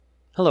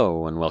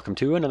Hello, and welcome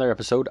to another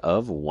episode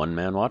of One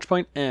Man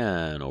Watchpoint,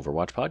 an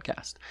Overwatch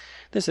podcast.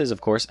 This is, of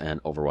course, an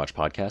Overwatch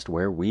podcast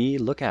where we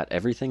look at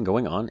everything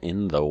going on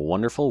in the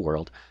wonderful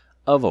world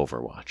of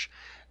Overwatch.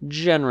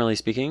 Generally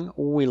speaking,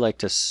 we like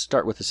to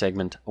start with a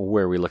segment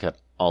where we look at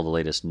all the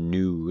latest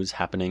news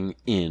happening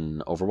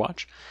in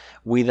Overwatch.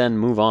 We then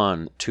move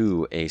on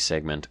to a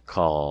segment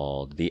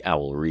called the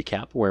Owl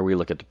Recap, where we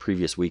look at the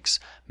previous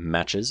week's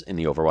matches in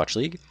the Overwatch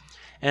League.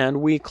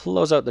 And we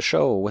close out the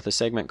show with a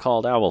segment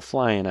called Owl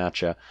Flying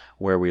At Ya,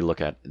 where we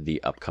look at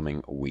the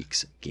upcoming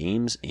week's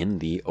games in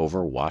the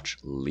Overwatch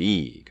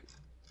League.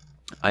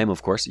 I am,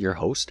 of course, your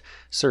host,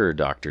 Sir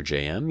Dr.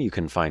 JM. You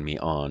can find me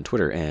on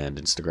Twitter and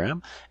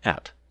Instagram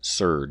at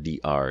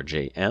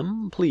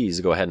SirDrJM. Please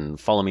go ahead and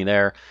follow me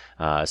there.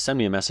 Send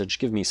me a message,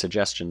 give me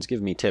suggestions,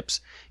 give me tips,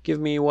 give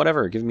me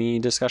whatever, give me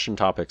discussion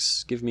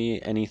topics, give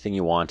me anything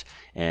you want,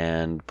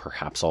 and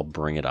perhaps I'll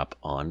bring it up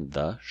on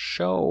the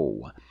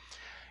show.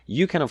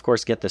 You can, of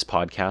course, get this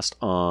podcast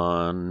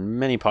on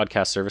many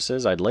podcast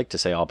services. I'd like to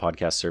say all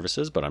podcast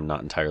services, but I'm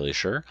not entirely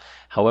sure.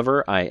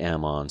 However, I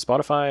am on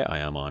Spotify. I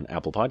am on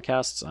Apple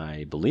Podcasts.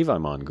 I believe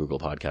I'm on Google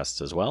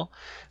Podcasts as well.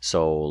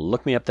 So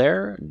look me up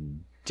there,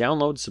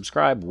 download,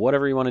 subscribe,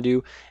 whatever you want to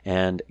do,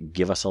 and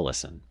give us a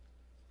listen.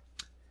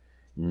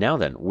 Now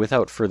then,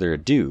 without further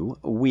ado,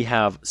 we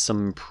have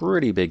some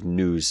pretty big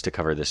news to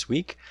cover this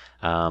week.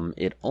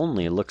 It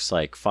only looks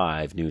like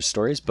 5 news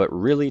stories, but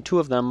really 3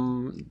 of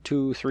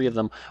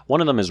them, one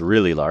of them is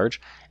really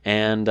large,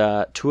 and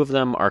 2 of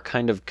them are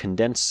kind of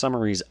condensed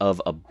summaries of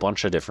a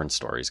bunch of different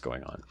stories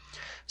going on.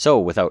 So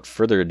without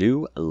further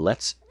ado,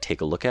 let's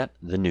take a look at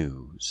the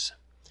news.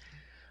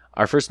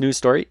 Our first news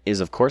story is,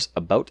 of course,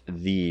 about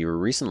the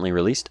recently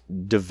released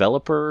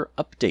developer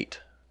update.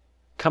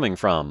 Coming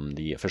from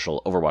the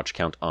official Overwatch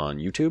account on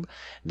YouTube,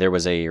 there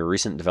was a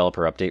recent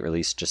developer update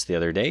released just the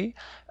other day,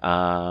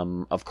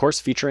 of course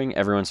featuring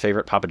everyone's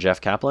favorite Papa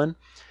Jeff Kaplan.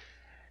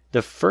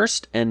 The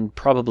first and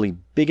probably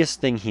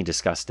biggest thing he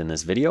discussed in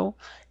this video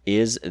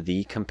is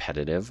the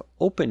competitive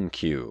open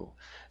queue.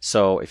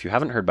 So if you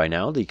haven't heard by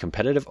now, the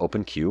competitive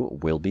open queue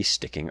will be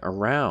sticking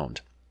around.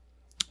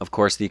 Of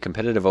course, the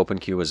competitive open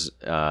queue was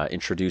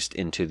introduced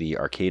into the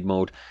arcade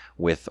mode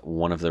with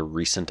one of the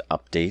recent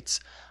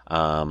updates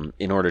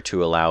in order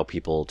to allow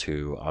people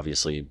to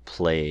obviously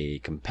play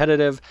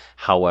competitive,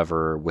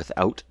 however,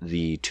 without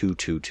the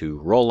 2-2-2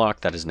 roll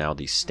lock. That is now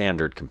the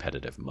standard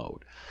competitive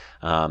mode.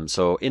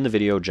 So in the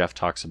video, Jeff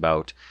talks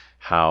about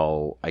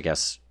how, I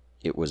guess,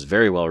 it was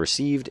very well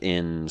received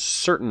in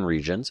certain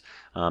regions,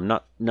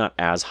 not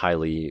as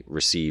highly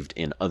received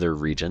in other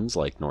regions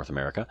like North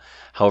America.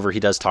 However, he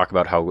does talk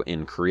about how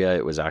in Korea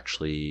it was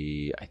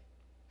actually, I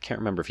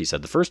can't remember if he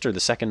said the first or the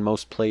second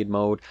most played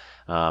mode.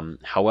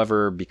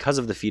 However, because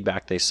of the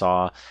feedback they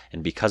saw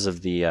and because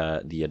of the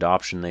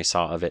adoption they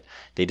saw of it,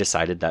 they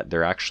decided that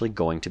they're actually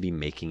going to be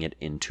making it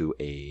into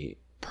a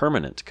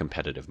permanent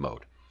competitive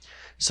mode.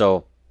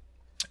 So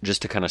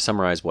just to kind of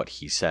summarize what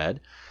he said,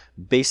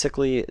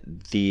 basically,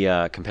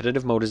 the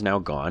competitive mode is now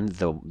gone.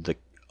 The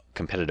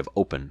competitive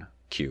open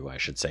queue, I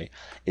should say,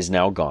 is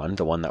now gone.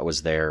 The one that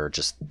was there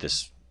just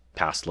this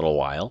past little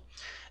while.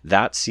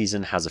 That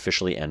season has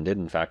officially ended.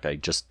 In fact, I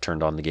just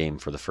turned on the game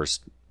for the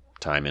first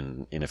time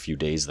in a few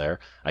days there,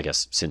 I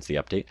guess, since the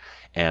update.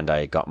 And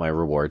I got my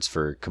rewards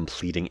for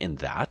completing in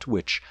that,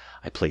 which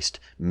I placed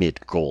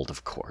mid-gold,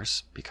 of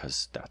course,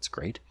 because that's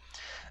great.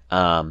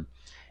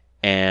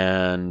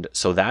 And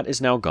so that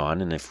is now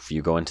gone, and if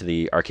you go into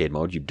the arcade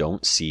mode, you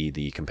don't see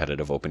the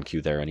competitive open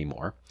queue there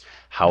anymore.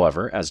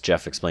 However, as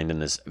Jeff explained in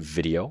this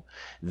video,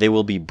 they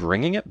will be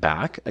bringing it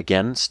back,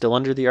 again, still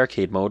under the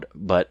arcade mode,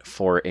 but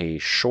for a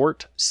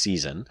short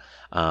season.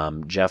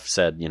 Jeff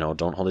said,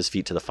 don't hold his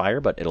feet to the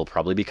fire, but it'll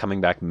probably be coming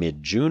back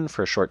mid-June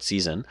for a short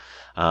season,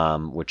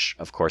 which,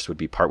 of course, would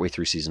be partway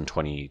through season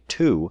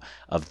 22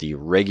 of the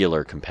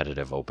regular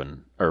competitive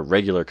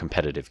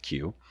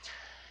queue.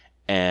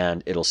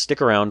 And it'll stick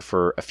around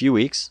for a few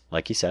weeks,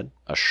 like he said,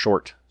 a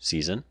short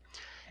season.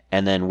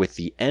 And then with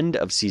the end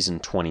of season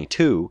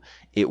 22,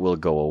 it will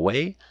go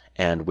away.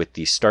 And with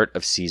the start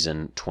of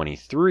season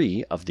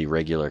 23 of the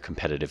regular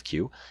competitive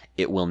queue,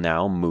 it will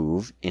now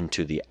move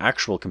into the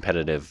actual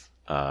competitive,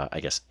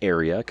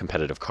 area,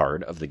 competitive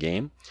card of the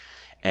game.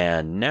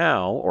 And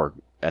now, or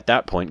at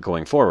that point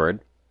going forward,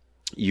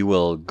 you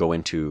will go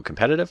into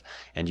competitive,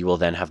 and you will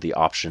then have the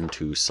option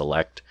to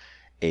select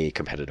a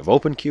competitive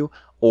open queue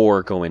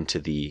or go into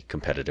the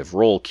competitive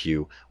role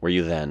queue, where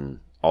you then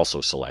also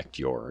select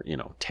your,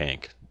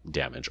 tank,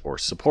 damage, or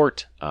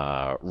support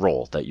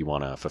role that you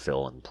want to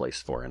fulfill and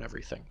place for and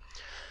everything.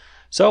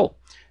 So,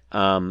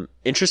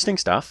 interesting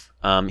stuff.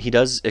 He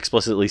does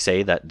explicitly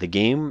say that the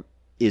game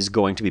is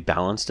going to be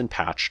balanced and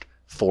patched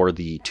for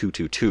the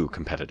 2-2-2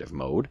 competitive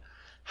mode.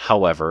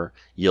 However,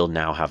 you'll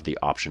now have the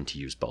option to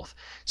use both.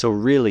 So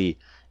really,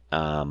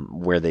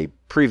 where they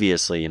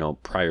previously,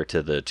 prior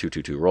to the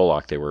 2-2-2 roll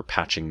lock, they were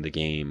patching the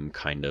game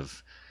kind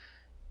of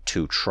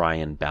to try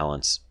and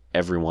balance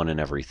everyone and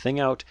everything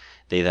out,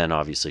 they then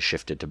obviously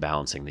shifted to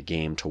balancing the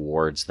game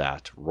towards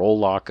that role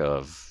lock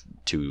of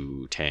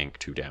 2 tank,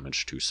 2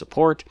 damage, 2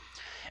 support.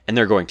 And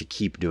they're going to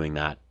keep doing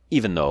that,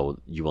 even though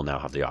you will now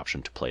have the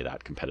option to play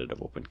that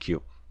competitive open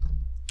queue.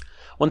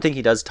 One thing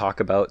he does talk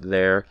about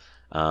there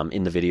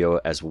in the video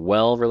as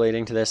well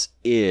relating to this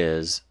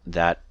is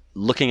that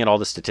looking at all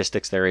the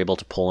statistics they're able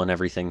to pull and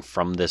everything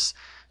from this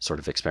sort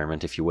of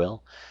experiment, if you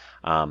will,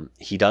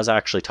 he does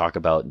actually talk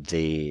about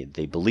they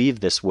believe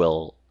this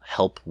will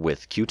help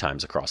with queue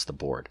times across the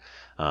board.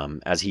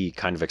 As he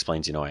kind of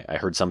explains, I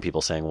heard some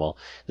people saying, well,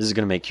 this is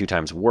going to make queue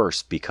times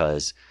worse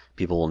because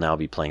people will now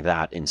be playing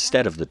that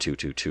instead of the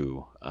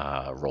 2-2-2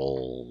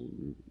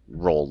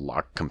 roll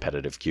lock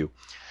competitive queue.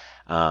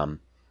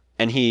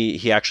 And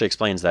he actually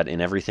explains that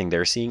in everything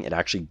they're seeing, it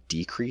actually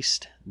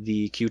decreased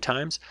the queue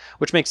times,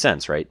 which makes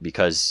sense, right?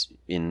 Because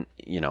in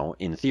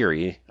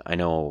theory, I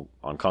know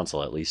on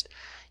console at least,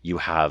 you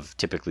have,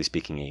 typically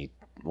speaking,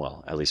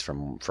 at least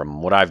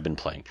from what I've been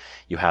playing,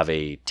 you have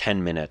a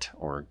 10-minute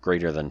or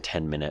greater than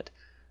 10-minute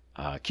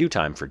queue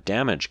time for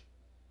damage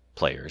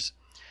players.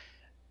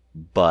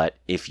 But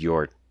if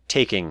you're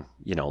taking,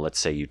 let's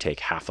say you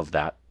take half of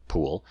that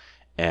pool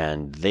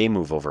and they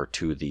move over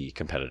to the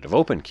competitive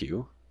open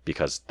queue,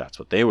 because that's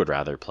what they would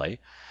rather play,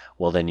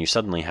 well, then you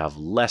suddenly have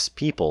less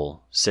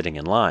people sitting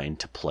in line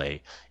to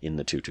play in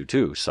the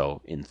 2-2-2.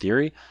 So in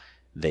theory,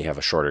 they have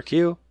a shorter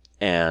queue,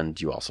 and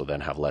you also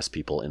then have less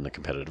people in the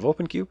competitive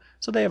open queue,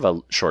 so they have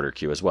a shorter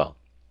queue as well.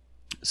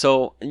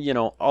 So,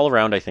 all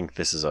around, I think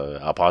this is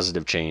a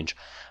positive change.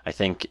 I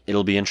think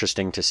it'll be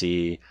interesting to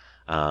see,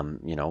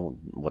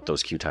 what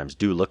those queue times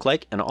do look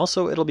like, and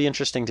also it'll be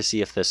interesting to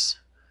see if this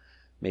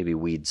maybe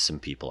weeds some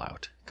people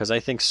out. Because I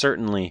think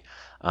certainly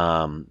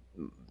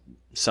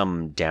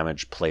some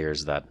damage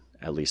players that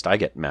at least I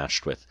get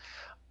matched with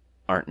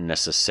aren't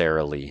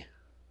necessarily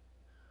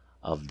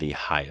of the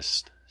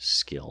highest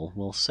skill,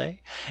 we'll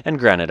say. And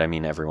granted, I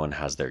mean, everyone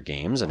has their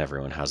games and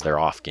everyone has their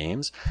off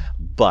games,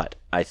 but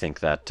I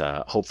think that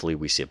hopefully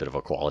we see a bit of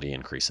a quality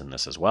increase in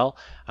this as well,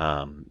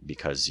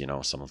 because,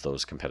 some of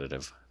those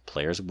competitive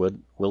players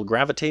will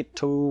gravitate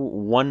to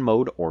one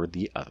mode or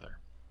the other.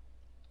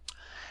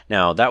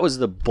 Now, that was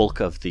the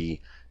bulk of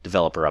the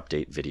developer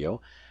update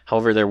video.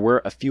 However, there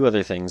were a few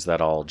other things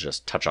that I'll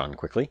just touch on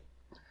quickly.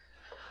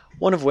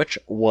 One of which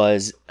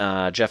was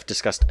Jeff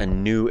discussed a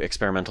new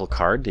experimental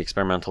card. The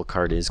experimental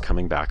card is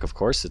coming back, of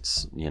course.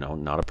 It's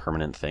not a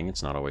permanent thing.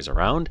 It's not always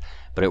around,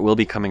 but it will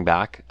be coming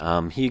back.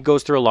 He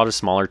goes through a lot of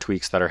smaller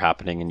tweaks that are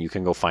happening, and you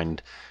can go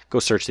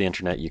search the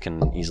internet. You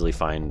can easily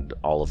find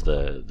all of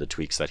the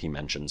tweaks that he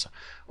mentions,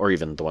 or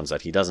even the ones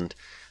that he doesn't.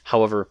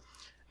 However,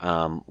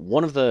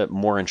 one of the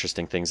more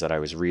interesting things that I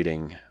was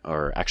reading,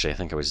 or actually I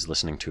think I was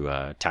listening to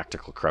a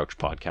Tactical Crouch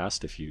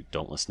podcast. If you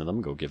don't listen to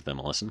them, go give them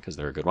a listen because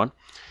they're a good one.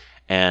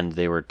 And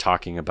they were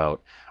talking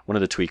about one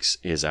of the tweaks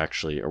is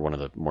actually, or one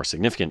of the more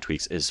significant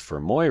tweaks is for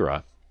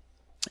Moira.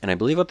 And I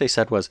believe what they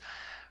said was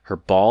her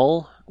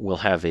ball will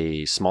have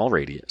a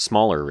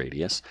smaller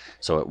radius,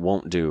 so it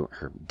won't do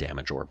her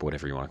damage orb,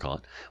 whatever you want to call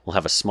it, will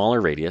have a smaller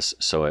radius,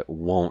 so it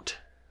won't,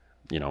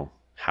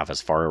 have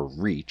as far a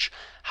reach.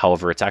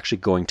 However, it's actually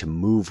going to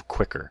move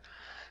quicker.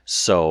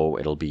 So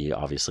it'll be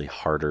obviously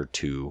harder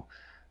to,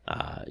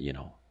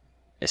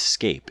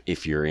 escape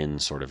if you're in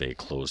sort of a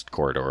closed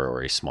corridor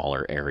or a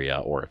smaller area,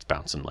 or it's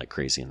bouncing like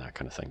crazy and that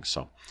kind of thing.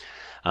 So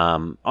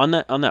on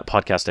that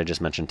podcast I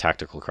just mentioned,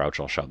 Tactical Crouch,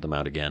 I'll shout them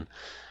out again.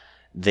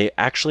 They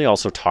actually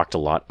also talked a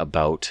lot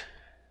about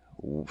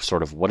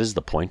sort of what is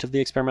the point of the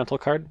experimental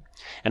card.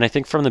 And I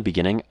think from the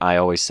beginning I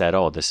always said,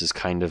 this is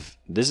kind of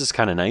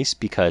nice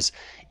because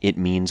it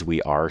means we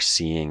are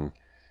seeing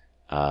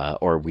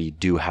or we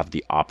do have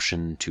the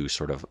option to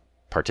sort of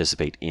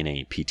participate in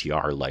a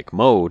PTR like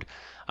mode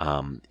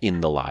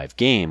in the live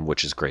game,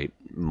 which is great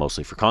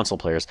mostly for console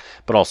players,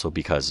 but also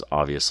because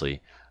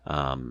obviously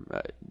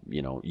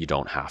you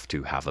don't have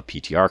to have a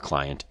PTR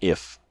client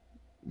if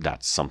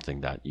that's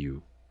something that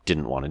you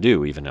didn't want to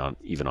do, even on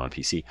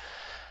PC.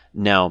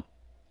 Now,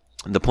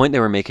 the point they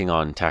were making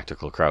on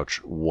Tactical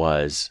Crouch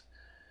was,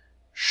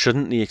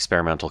 shouldn't the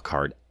experimental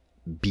card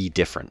be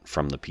different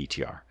from the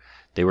PTR?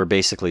 They were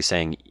basically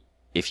saying,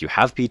 if you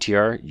have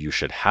PTR, you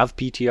should have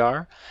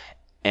PTR,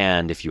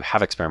 and if you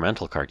have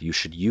experimental card, you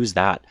should use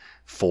that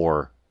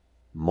for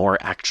more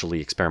actually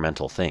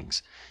experimental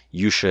things.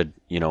 You should,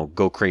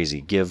 go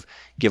crazy, give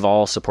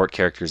all support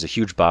characters a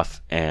huge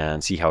buff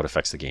and see how it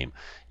affects the game.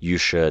 You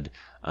should,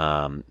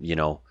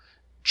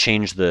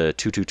 change the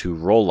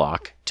 2-2-2 roll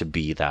lock to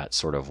be that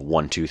sort of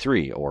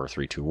 1-2-3 or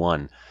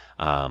 3-2-1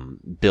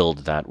 build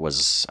that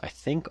was, I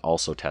think,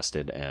 also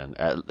tested and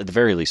at the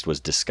very least was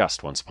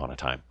discussed once upon a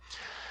time.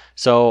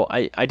 So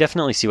I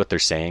definitely see what they're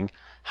saying.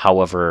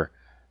 However,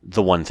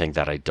 the one thing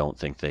that I don't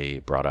think they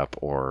brought up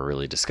or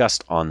really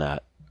discussed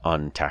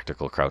on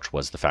Tactical Crouch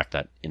was the fact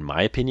that, in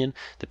my opinion,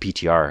 the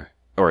PTR,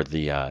 or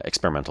the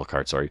experimental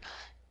card,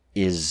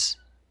 is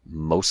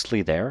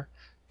mostly there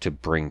to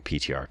bring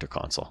PTR to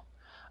console.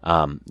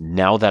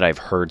 Now that I've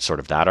heard sort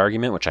of that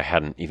argument, which I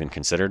hadn't even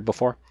considered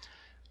before,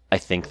 I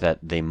think that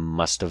they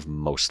must have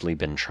mostly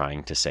been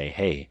trying to say,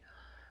 hey,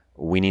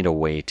 we need a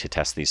way to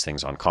test these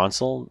things on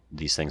console,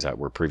 these things that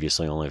were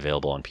previously only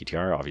available on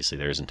PTR. Obviously,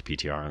 there isn't a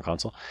PTR on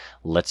console.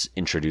 Let's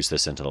introduce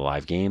this into the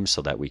live game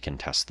so that we can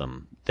test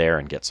them there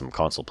and get some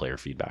console player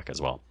feedback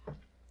as well.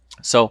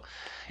 So,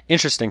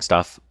 interesting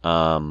stuff.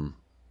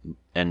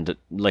 And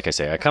like I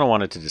say, I kind of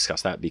wanted to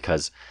discuss that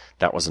because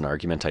that was an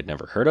argument I'd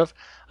never heard of.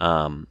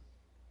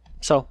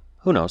 So,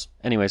 who knows?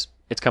 Anyways,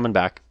 it's coming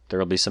back. There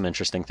will be some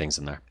interesting things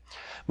in there.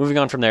 Moving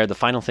on from there, the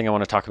final thing I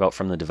want to talk about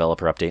from the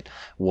developer update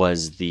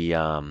was the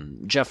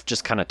Jeff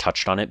just kind of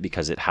touched on it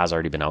because it has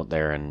already been out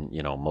there and,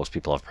 you know, most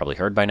people have probably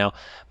heard by now.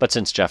 But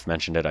since Jeff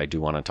mentioned it, I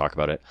do want to talk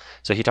about it.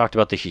 So he talked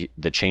about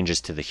the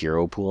changes to the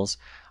hero pools.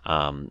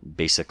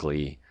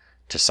 Basically,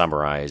 to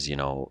summarize, you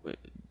know,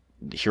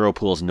 hero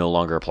pools no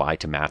longer apply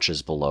to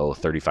matches below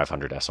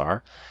 3500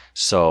 SR.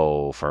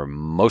 So for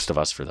most of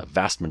us, for the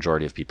vast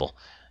majority of people,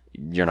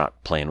 you're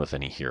not playing with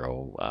any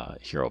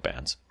hero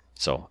bands.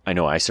 So I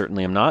know I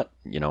certainly am not.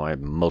 You know,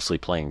 I'm mostly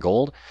playing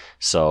gold,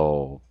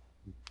 so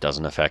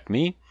doesn't affect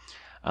me.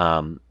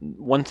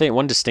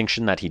 One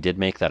distinction that he did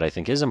make that I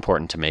think is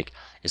important to make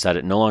is that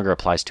it no longer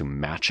applies to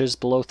matches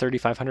below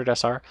 3500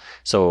 SR.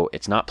 So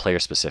it's not player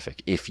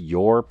specific. If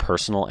your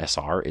personal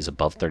SR is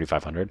above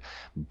 3500,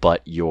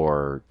 but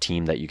your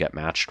team that you get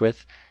matched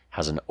with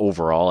has an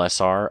overall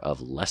SR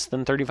of less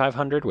than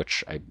 3500,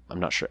 which I'm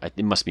not sure,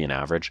 it must be an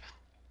average.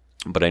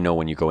 But I know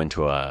when you go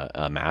into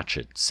a match,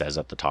 it says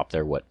at the top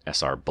there what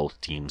SR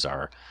both teams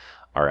are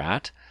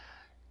at.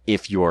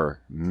 If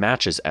your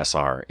match's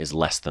SR is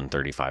less than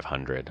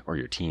 3,500, or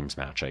your team's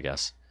match, I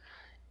guess,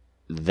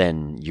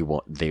 then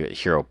the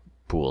hero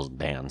pool's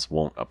bans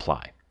won't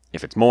apply.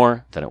 If it's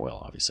more, then it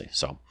will, obviously.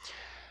 So,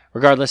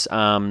 regardless,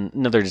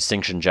 another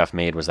distinction Jeff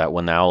made was that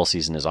when the OWL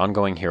season is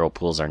ongoing, hero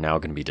pools are now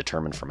going to be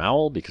determined from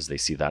OWL because they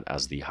see that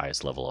as the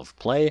highest level of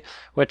play,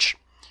 which,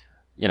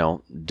 you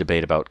know,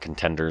 debate about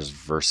contenders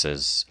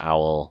versus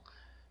OWL,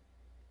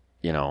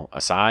 you know,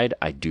 aside,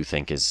 I do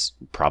think is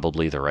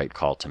probably the right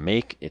call to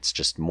make. It's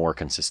just more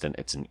consistent.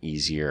 It's an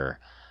easier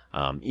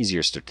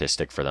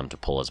statistic for them to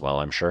pull as well,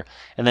 I'm sure.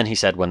 And then he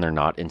said when they're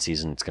not in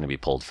season, it's going to be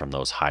pulled from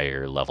those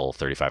higher level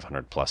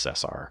 3,500 plus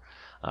SR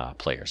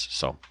players.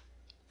 So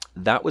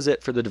that was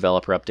it for the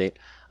developer update.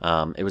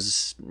 It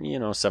was,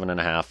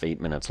 7.5,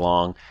 8 minutes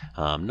long.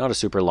 Not a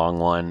super long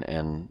one,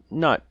 and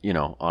not,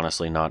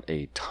 honestly, not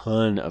a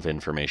ton of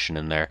information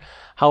in there.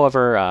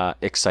 However,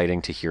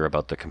 exciting to hear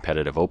about the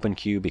competitive open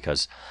queue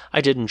because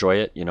I did enjoy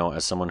it,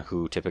 as someone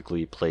who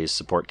typically plays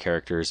support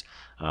characters,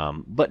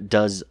 but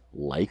does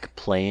like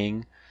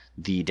playing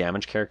the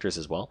damage characters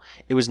as well.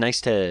 It was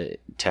nice to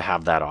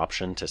have that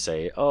option to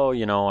say, oh,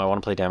 I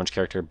want to play damage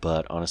character,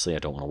 but honestly, I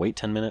don't want to wait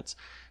 10 minutes.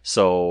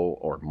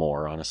 Or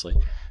more, honestly.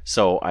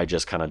 So I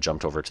just kind of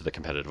jumped over to the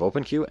competitive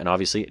open queue and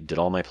obviously did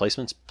all my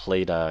placements,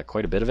 played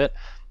quite a bit of it.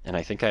 And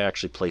I think I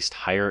actually placed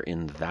higher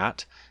in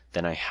that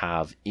than I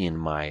have in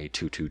my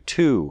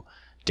 222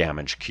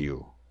 damage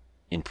queue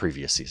in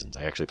previous seasons.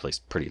 I actually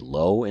placed pretty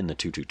low in the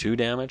 222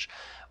 damage.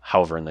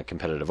 However, in the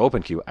competitive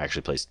open queue, I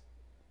actually placed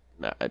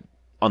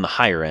on the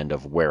higher end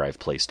of where I've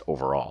placed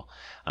overall.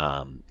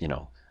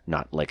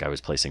 Not like I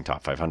was placing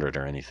top 500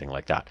 or anything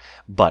like that,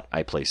 but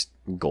I placed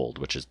gold,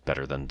 which is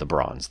better than the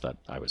bronze that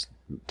I was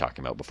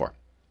talking about before.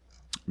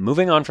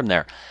 Moving on from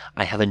there,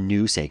 I have a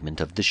new segment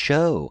of the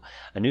show,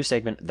 a new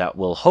segment that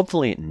will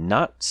hopefully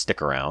not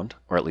stick around,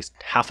 or at least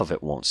half of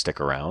it won't stick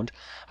around.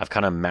 I've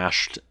kind of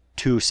mashed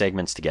two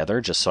segments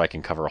together just so I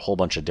can cover a whole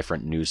bunch of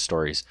different news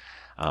stories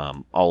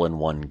all in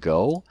one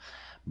go.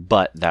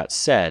 But that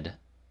said,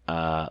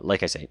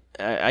 like I say,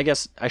 I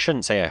guess I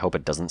shouldn't say I hope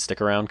it doesn't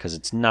stick around because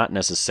it's not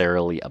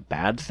necessarily a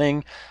bad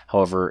thing.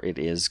 However, it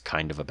is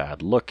kind of a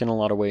bad look in a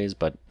lot of ways.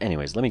 But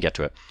anyways, let me get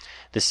to it.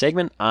 The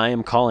segment I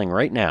am calling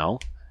right now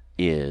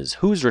is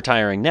Who's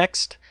Retiring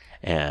Next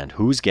and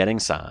Who's Getting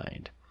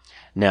Signed.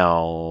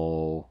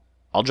 Now,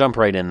 I'll jump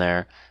right in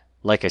there.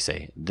 Like I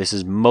say, this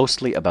is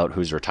mostly about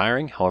who's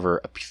retiring.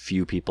 However, a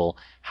few people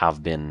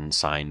have been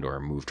signed or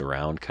moved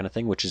around kind of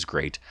thing, which is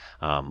great.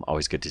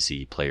 Always good to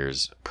see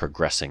players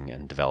progressing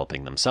and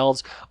developing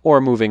themselves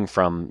or moving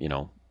from,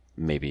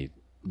 maybe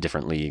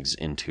different leagues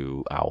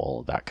into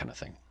OWL, that kind of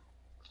thing.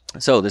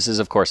 So this is,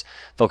 of course,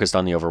 focused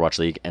on the Overwatch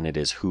League, and it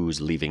is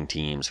who's leaving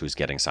teams, who's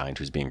getting signed,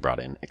 who's being brought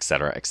in,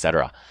 etc.,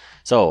 etc.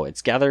 So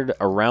it's gathered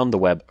around the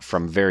web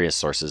from various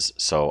sources,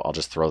 so I'll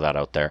just throw that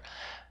out there.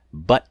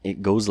 But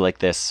it goes like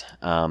this.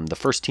 The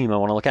first team I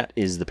want to look at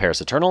is the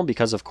Paris Eternal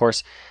because, of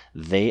course,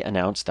 they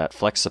announced that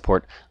Flex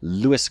support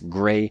Luis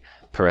Gray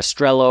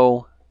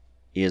Perestrello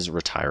is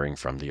retiring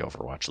from the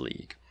Overwatch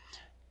League.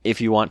 If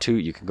you want to,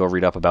 you can go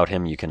read up about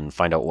him. You can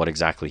find out what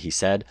exactly he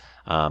said.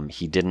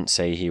 He didn't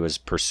say he was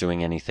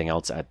pursuing anything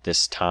else at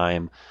this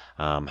time.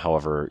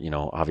 However,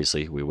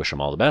 obviously we wish him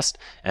all the best.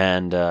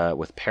 And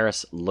with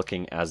Paris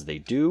looking as they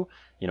do,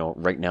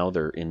 right now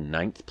they're in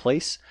 9th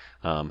place.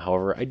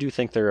 However, I do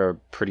think they're a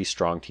pretty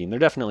strong team. They're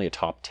definitely a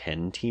top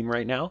 10 team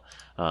right now.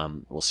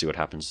 We'll see what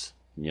happens,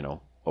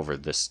 over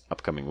this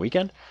upcoming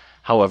weekend.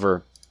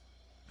 However,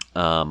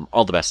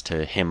 All the best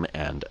to him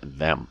and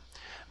them.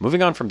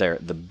 Moving on from there,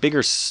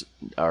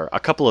 a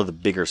couple of the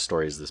bigger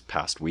stories this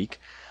past week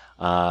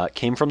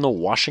came from the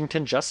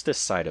Washington Justice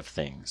side of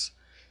things.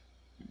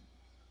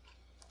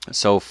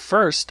 So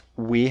first,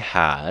 we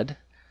had,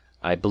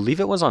 I believe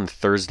it was on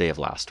Thursday of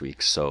last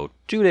week, so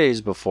 2 days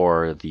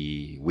before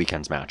the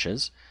weekend's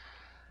matches,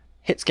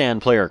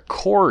 Hitscan player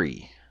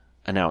Corey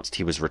announced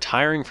he was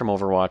retiring from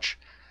Overwatch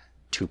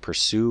to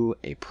pursue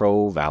a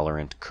pro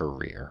Valorant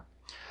career.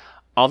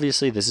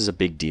 Obviously, this is a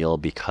big deal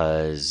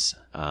because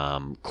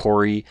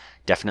Corey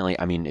definitely,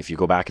 I mean, if you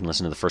go back and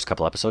listen to the first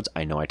couple episodes,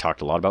 I know I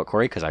talked a lot about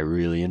Corey because I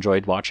really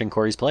enjoyed watching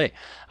Corey's play.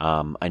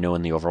 I know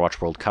in the Overwatch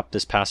World Cup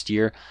this past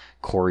year,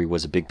 Corey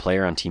was a big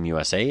player on Team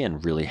USA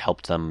and really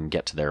helped them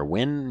get to their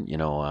win. You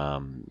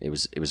know, it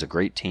was a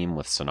great team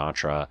with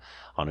Sinatraa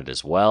on it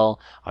as well.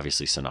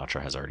 Obviously,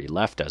 Sinatraa has already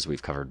left, as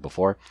we've covered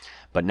before.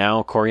 But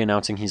now Corey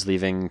announcing he's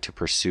leaving to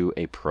pursue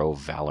a pro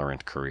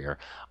Valorant career.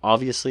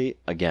 Obviously,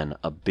 again,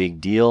 a big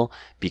deal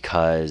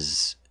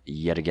because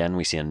yet again,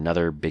 we see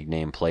another big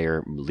name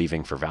player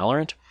leaving for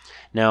Valorant.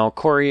 Now,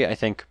 Corey, I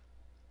think,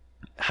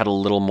 had a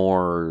little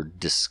more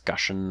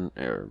discussion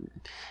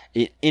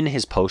in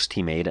his post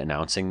he made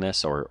announcing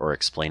this or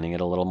explaining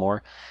it a little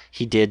more.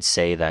 He did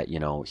say that, you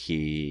know,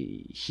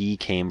 he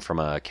came from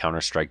a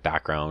Counter-Strike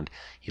background.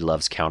 He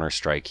loves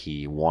Counter-Strike.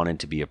 He wanted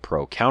to be a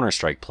pro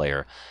Counter-Strike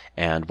player.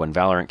 And when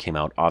Valorant came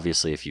out,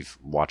 obviously, if you've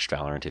watched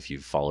Valorant, if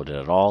you've followed it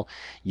at all,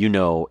 you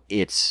know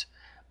it's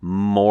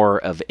more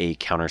of a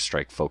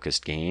Counter-Strike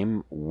focused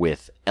game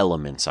with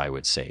elements, I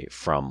would say,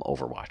 from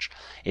Overwatch.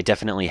 It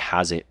definitely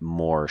has it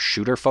more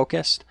shooter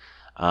focused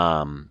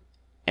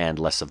and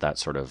less of that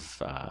sort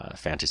of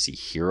fantasy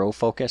hero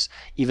focus,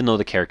 even though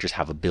the characters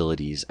have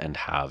abilities and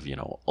have, you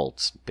know,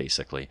 ults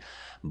basically.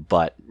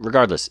 But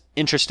regardless,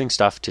 interesting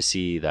stuff to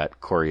see that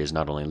Corey is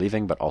not only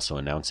leaving, but also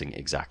announcing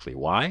exactly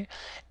why.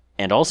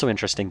 And also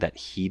interesting that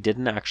he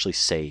didn't actually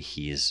say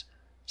he's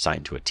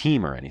signed to a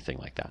team or anything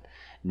like that.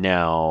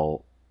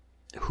 Now,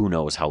 who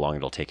knows how long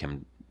it'll take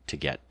him to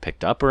get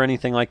picked up or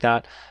anything like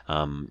that.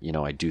 You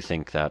know, I do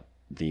think that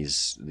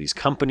these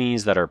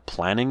companies that are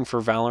planning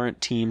for Valorant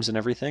teams and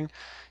everything,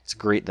 it's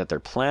great that they're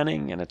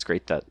planning and it's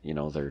great that, you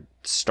know, they're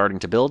starting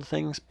to build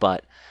things.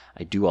 But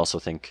I do also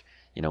think,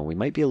 you know, we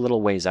might be a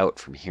little ways out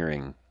from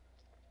hearing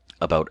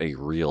about a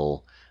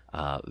real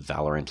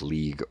Valorant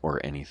league or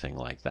anything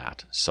like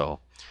that. So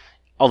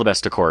all the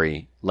best to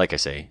Corey. Like I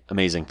say,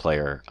 amazing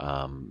player.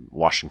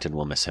 Washington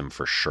will miss him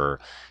for sure,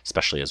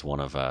 especially as one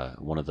of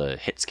the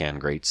Hitscan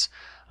greats,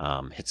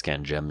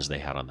 Hitscan gems they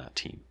had on that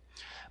team.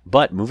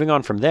 But moving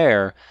on from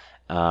there,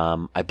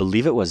 I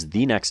believe it was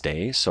the next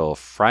day, so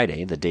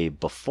Friday, the day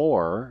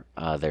before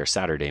their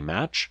Saturday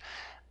match,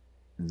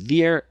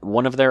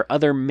 one of their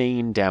other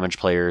main damage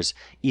players,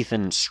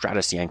 Ethan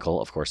Stratus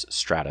Yankel, of course,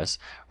 Stratus,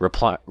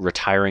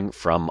 retiring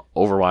from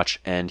Overwatch,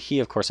 and he,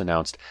 of course,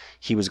 announced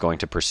he was going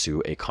to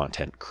pursue a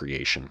content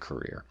creation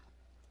career.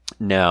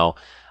 Now,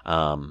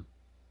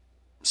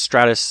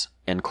 Stratus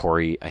and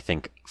Corey, I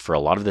think, for a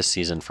lot of this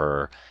season,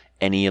 for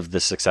any of the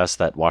success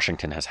that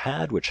Washington has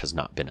had, which has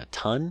not been a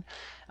ton,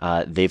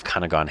 they've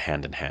kind of gone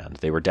hand in hand.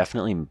 They were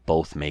definitely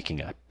both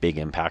making a big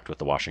impact with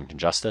the Washington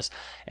Justice,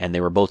 and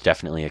they were both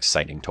definitely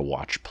exciting to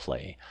watch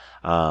play.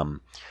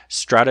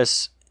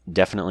 Stratus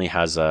definitely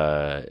has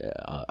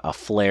a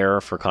flair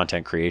for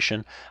content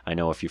creation. I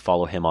know if you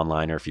follow him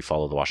online or if you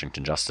follow the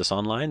Washington Justice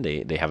online,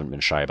 they haven't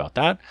been shy about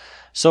that.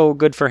 So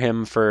good for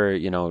him for,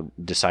 you know,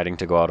 deciding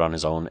to go out on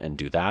his own and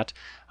do that.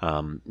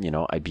 You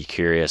know, I'd be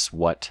curious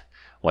what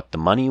the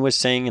money was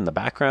saying in the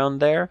background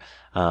there.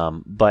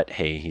 But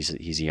hey, he's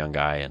a young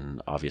guy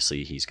and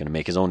obviously he's going to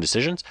make his own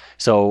decisions.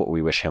 So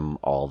we wish him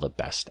all the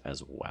best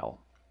as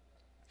well.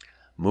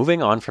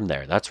 Moving on from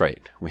there, that's right,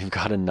 we've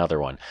got another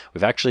one.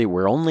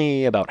 We're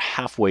only about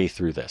halfway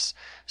through this.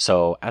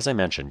 So as I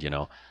mentioned, you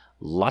know,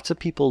 lots of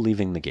people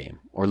leaving the game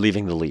or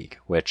leaving the league,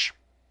 which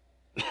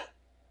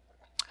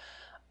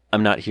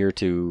I'm not here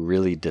to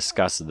really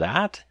discuss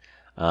that.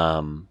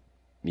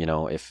 You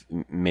know, if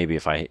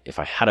I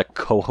had a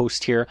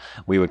co-host here,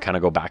 we would kind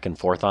of go back and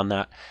forth on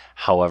that.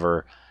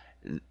 However,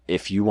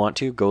 if you want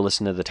to, go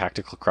listen to the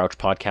Tactical Crouch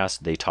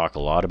podcast. They talk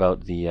a lot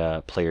about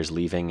the players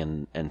leaving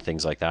and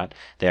things like that.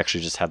 They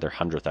actually just had their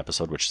 100th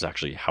episode, which is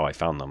actually how I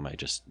found them. I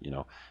just, you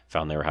know,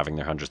 found they were having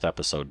their 100th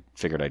episode,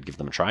 figured I'd give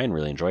them a try and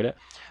really enjoyed it.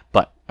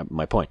 But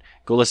my point,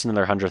 go listen to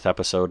their 100th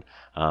episode.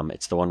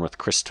 It's the one with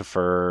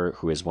Christopher,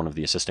 who is one of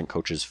the assistant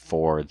coaches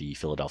for the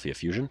Philadelphia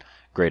Fusion.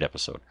 Great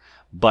episode.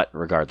 But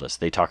regardless,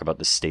 they talk about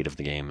the state of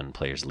the game and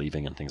players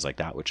leaving and things like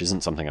that, which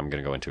isn't something I'm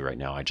going to go into right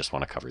now. I just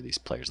want to cover these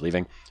players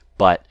leaving.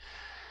 But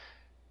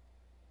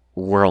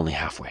we're only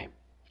halfway.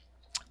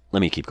 Let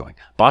me keep going.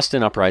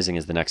 Boston Uprising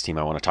is the next team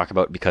I want to talk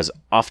about because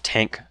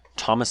off-tank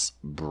Thomas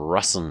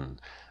Brusson,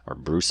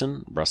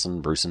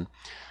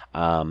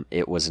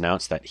 it was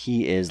announced that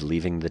he is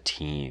leaving the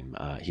team.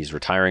 He's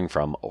retiring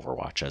from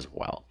Overwatch as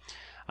well.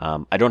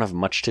 I don't have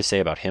much to say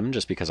about him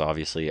just because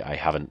obviously I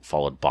haven't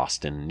followed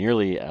Boston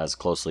nearly as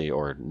closely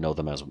or know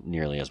them as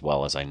nearly as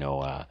well as I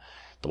know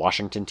the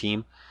Washington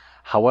team.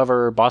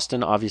 However,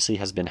 Boston obviously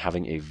has been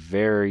having a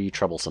very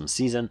troublesome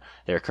season.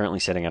 They are currently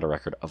sitting at a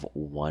record of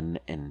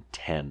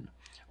 1-10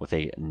 with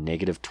a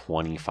negative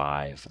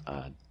 25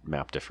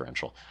 map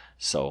differential.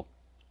 So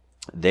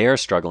they are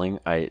struggling.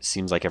 It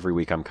seems like every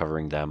week I'm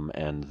covering them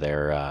and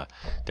their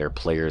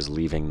players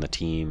leaving the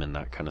team and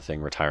that kind of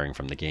thing, retiring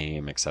from the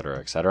game, etc.,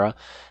 etc.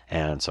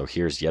 And so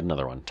here's yet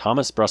another one.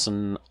 Thomas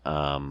Bresson,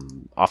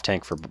 off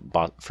tank for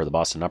the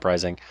Boston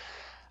Uprising.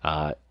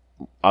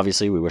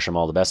 Obviously, we wish him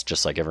all the best,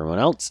 just like everyone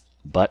else,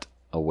 but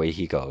away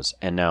he goes.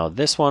 And now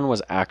this one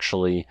was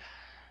actually,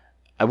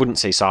 I wouldn't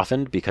say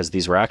softened, because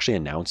these were actually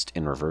announced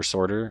in reverse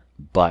order,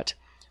 but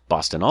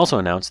Boston also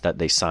announced that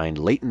they signed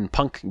Leighton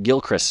Punk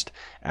Gilchrist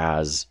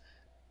as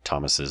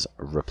Thomas's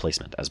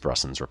replacement, as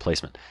Bresson's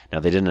replacement.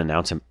 Now, they didn't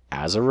announce him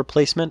as a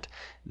replacement.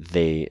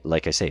 They,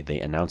 like I say, they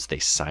announced they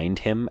signed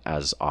him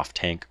as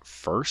off-tank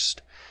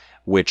first,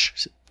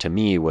 which to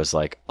me was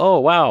like, oh,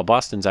 wow,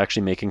 Boston's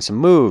actually making some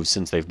moves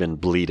since they've been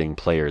bleeding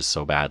players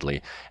so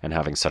badly and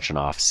having such an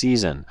off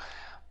season.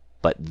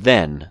 But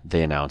then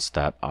they announced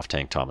that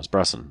off-tank Thomas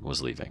Bresson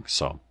was leaving.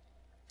 So,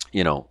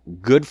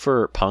 good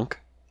for Punk.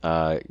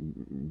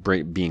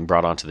 Being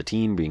brought onto the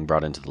team, being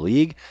brought into the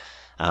league.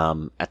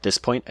 At this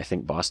point, I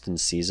think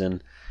Boston's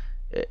season,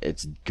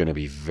 it's going to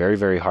be very,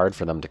 very hard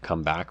for them to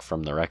come back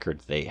from the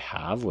record they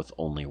have with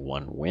only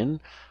one win.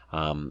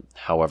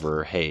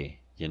 However, hey,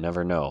 you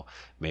never know.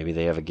 Maybe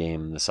they have a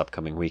game this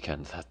upcoming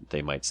weekend that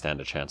they might stand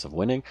a chance of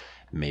winning.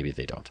 Maybe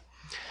they don't.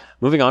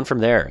 Moving on from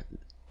there,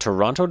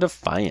 Toronto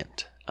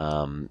Defiant.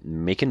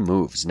 Making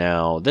moves.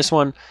 Now, this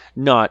one,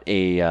 not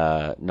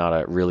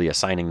really a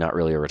signing, not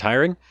really a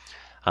retiring.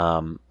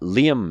 Liam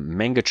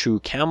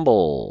Mangachu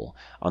Campbell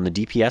on the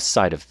DPS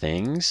side of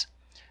things.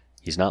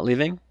 He's not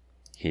leaving.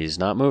 He's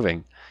not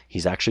moving.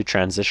 He's actually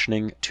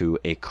transitioning to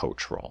a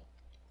coach role.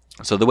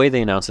 So the way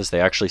they announced this,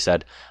 they actually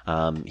said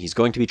he's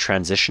going to be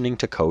transitioning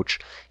to coach.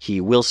 He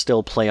will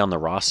still play on the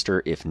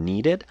roster if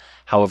needed.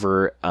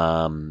 However,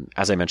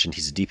 as I mentioned,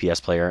 he's a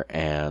DPS player,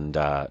 and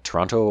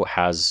Toronto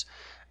has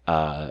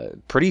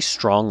pretty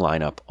strong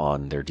lineup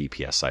on their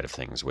DPS side of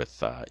things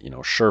with,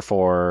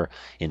 Surefour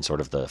in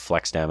sort of the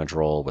flex damage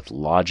role, with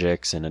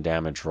Logix in a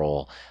damage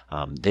role.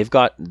 They've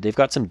got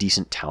some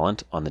decent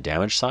talent on the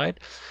damage side.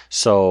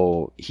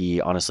 So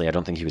honestly, I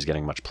don't think he was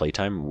getting much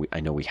playtime. I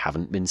know we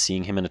haven't been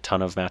seeing him in a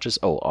ton of matches.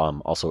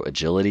 Also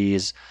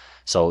agilities.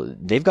 So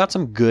they've got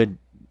some good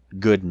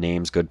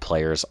names, good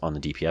players on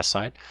the DPS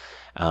side.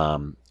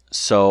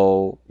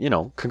 So,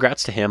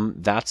 congrats to him.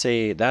 That's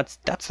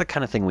the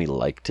kind of thing we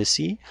like to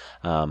see.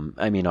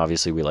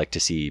 Obviously we like to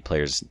see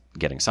players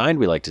getting signed.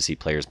 We like to see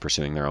players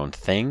pursuing their own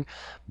thing,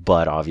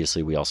 but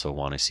obviously we also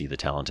want to see the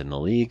talent in the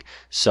league.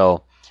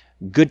 So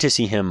good to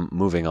see him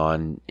moving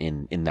on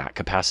in that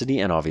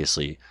capacity, and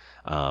obviously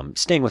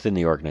staying within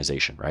the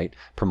organization, right?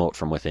 Promote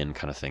from within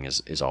kind of thing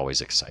is always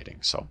exciting.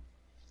 So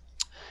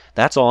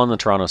that's all on the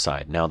Toronto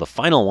side. Now the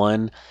final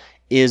one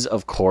is,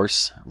 of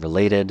course,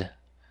 related.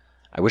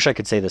 I wish I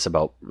could say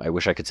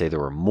there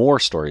were more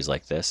stories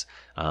like this.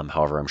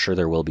 However, I'm sure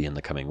there will be in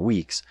the coming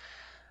weeks.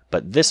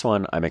 But this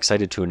one, I'm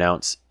excited to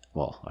announce.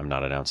 Well, I'm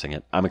not announcing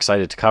it. I'm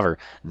excited to cover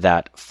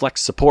that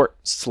Flex Support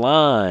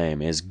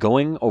Slime is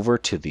going over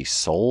to the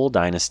Seoul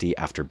Dynasty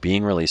after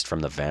being released from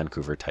the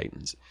Vancouver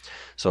Titans.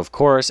 So, of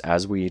course,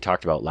 as we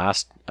talked about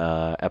last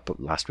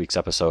week's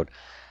episode,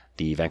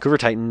 the Vancouver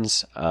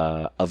Titans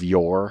of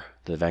yore,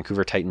 the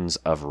Vancouver Titans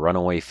of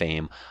runaway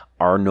fame,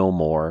 are no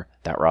more.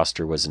 That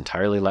roster was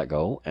entirely let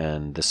go,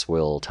 and this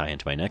will tie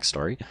into my next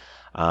story.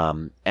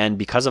 And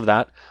because of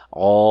that,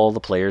 all the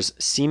players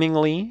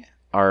seemingly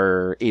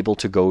are able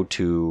to go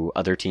to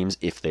other teams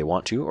if they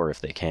want to or if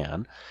they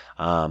can.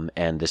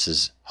 And this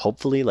is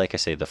hopefully, like I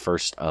say, the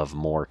first of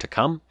more to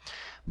come.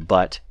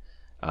 But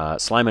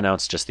Slime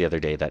announced just the other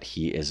day that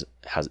he is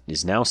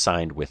now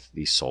signed with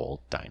the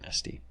Seoul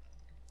Dynasty.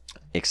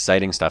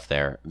 Exciting stuff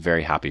there.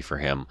 Very happy for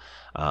him.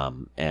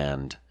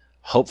 And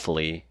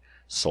hopefully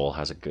Seoul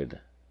has a good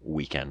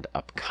weekend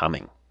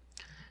upcoming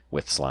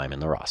with Slime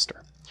in the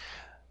roster.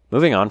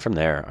 Moving on from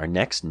there, our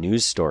next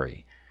news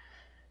story.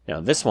 Now,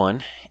 this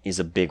one is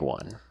a big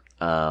one.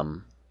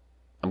 I'm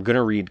going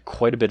to read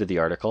quite a bit of the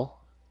article,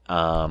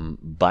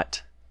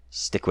 but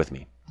stick with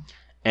me.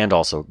 And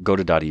also, go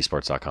to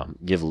 .esports.com.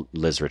 Give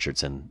Liz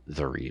Richardson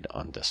the read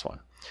on this one.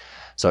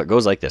 So it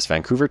goes like this.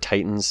 Vancouver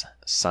Titans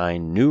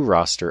sign new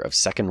roster of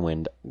Second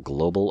Wind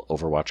Global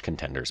Overwatch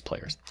Contenders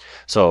players.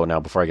 So now,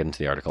 before I get into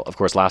the article, of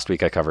course, last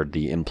week I covered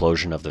the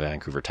implosion of the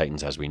Vancouver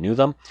Titans as we knew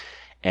them.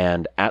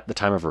 And at the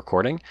time of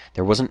recording,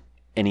 there wasn't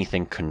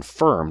anything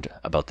confirmed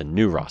about the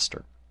new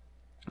roster.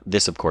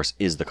 This, of course,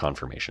 is the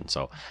confirmation.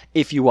 So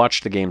if you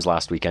watched the games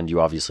last weekend, you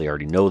obviously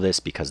already know this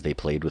because they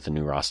played with the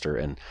new roster,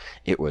 and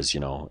it was,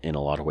 in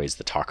a lot of ways,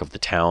 the talk of the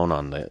town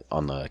on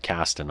the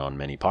cast and on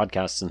many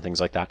podcasts and things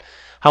like that.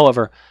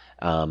 However,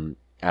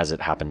 as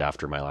it happened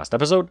after my last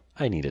episode,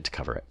 I needed to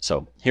cover it.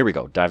 So here we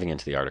go, diving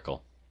into the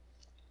article.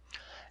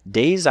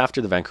 Days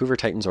after the Vancouver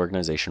Titans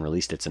organization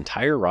released its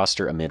entire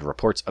roster amid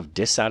reports of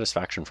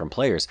dissatisfaction from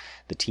players,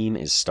 the team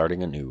is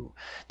starting anew.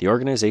 The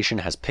organization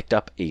has picked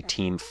up a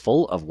team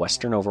full of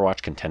Western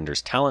Overwatch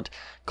Contenders talent,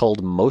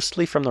 culled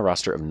mostly from the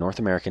roster of North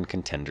American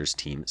Contenders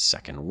team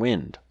Second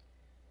Wind.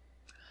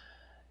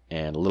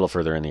 And a little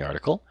further in the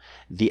article,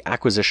 the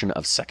acquisition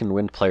of Second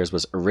Wind players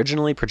was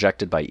originally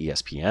projected by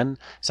ESPN.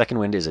 Second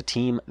Wind is a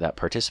team that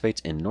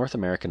participates in North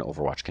American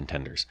Overwatch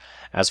Contenders.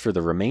 As for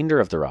the remainder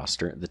of the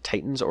roster, the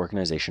Titans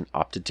organization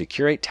opted to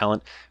curate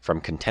talent from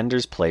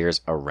Contenders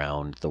players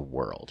around the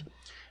world.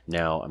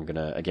 Now, I'm going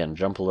to, again,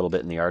 jump a little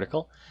bit in the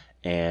article,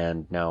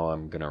 and now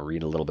I'm going to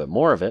read a little bit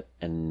more of it,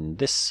 and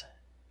this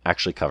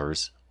actually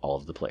covers all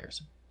of the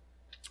players.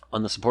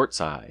 On the support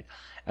side,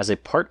 as a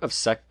part of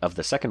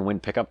the Second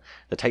Wind pickup,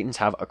 the Titans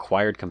have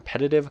acquired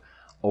competitive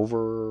Overwatch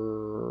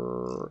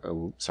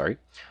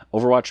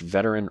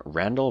veteran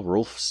Randall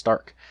Rolf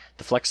Stark.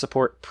 The flex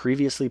support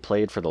previously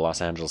played for the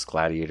Los Angeles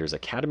Gladiators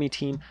Academy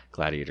team,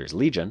 Gladiators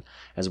Legion,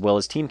 as well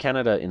as Team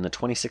Canada in the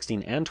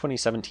 2016 and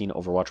 2017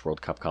 Overwatch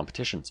World Cup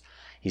competitions.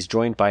 He's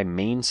joined by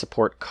main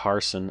support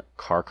Carson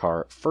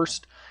Karkar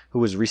First, who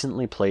was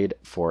recently played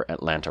for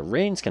Atlanta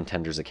Reigns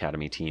Contenders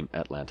Academy team,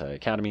 Atlanta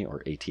Academy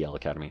or ATL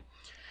Academy.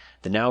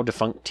 The now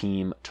defunct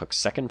team took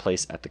second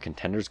place at the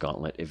Contenders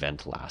Gauntlet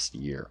event last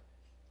year.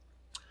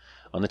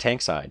 On the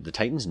tank side, the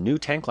Titans' new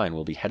tank line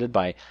will be headed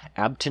by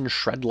Abtin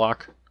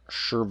Shredlock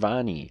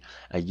Shervani,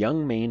 a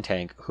young main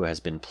tank who has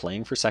been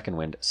playing for Second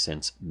Wind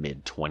since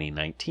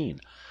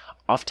mid-2019.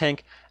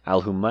 Off-tank,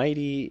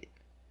 Al-Humaidi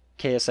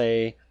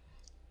KSA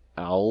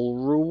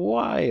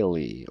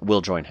Al-Ruwaili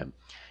will join him.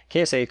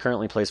 KSA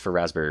currently plays for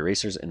Raspberry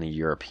Racers in the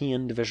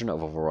European division of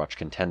Overwatch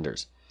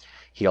Contenders.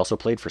 He also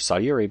played for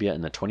Saudi Arabia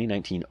in the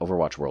 2019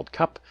 Overwatch World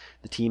Cup.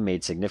 The team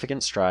made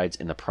significant strides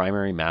in the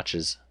primary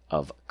matches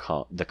of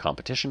the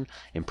competition,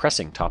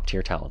 impressing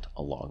top-tier talent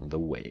along the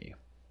way.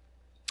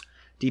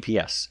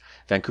 DPS.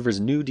 Vancouver's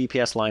new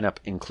DPS lineup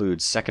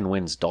includes Second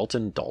Wind's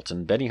Dalton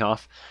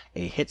Benioff,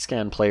 a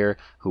hitscan player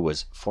who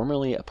was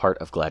formerly a part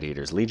of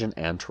Gladiators Legion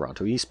and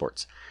Toronto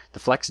Esports.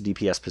 The flex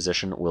DPS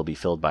position will be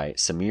filled by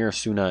Samir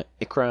Suna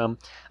Ikram,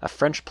 a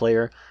French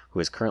player who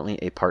is currently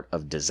a part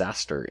of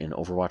Disaster in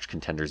Overwatch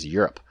Contenders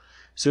Europe.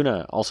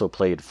 Suna also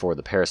played for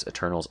the Paris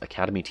Eternals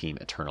Academy team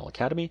Eternal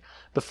Academy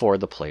before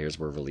the players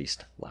were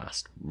released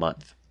last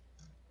month.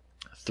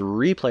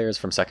 3 players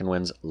from Second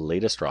Wind's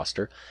latest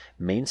roster,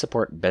 main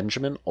support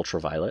Benjamin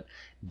Ultraviolet,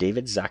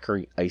 David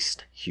Zachary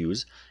Iced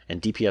Hughes,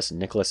 and DPS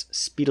Nicholas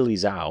Speedily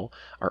Zhao,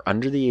 are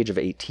under the age of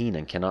 18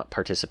 and cannot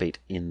participate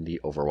in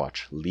the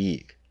Overwatch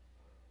League.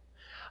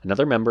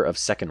 Another member of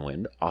Second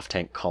Wind,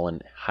 off-tank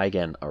Colin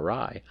Hygan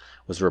Arai,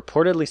 was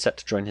reportedly set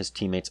to join his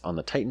teammates on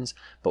the Titans,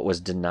 but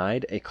was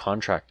denied a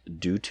contract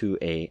due to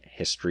a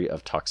history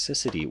of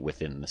toxicity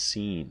within the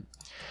scene.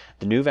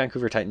 The new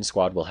Vancouver Titans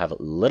squad will have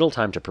little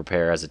time to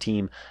prepare as a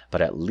team,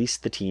 but at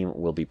least the team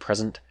will be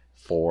present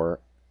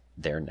for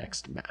their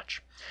next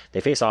match.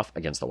 They face off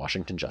against the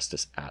Washington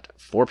Justice at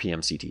 4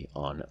 p.m. CT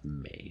on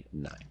May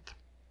 9th.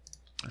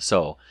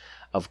 So,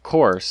 of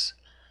course,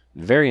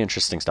 very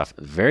interesting stuff,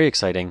 very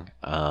exciting,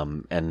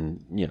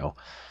 and, you know,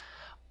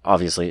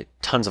 obviously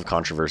tons of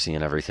controversy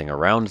and everything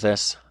around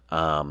this.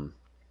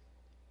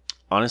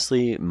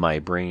 Honestly, my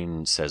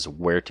brain says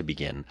where to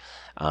begin.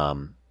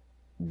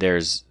 There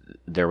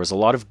was a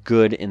lot of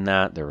good in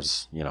that. There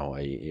was, you know,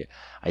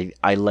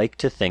 I like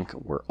to think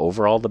we're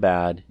over all the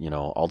bad, you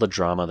know, all the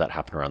drama that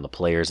happened around the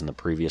players and the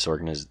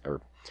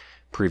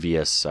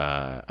previous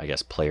I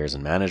guess, players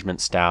and management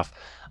staff,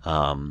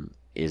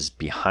 is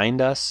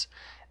behind us.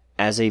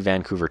 As a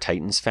Vancouver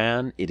Titans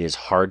fan, it is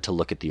hard to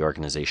look at the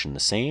organization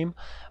the same,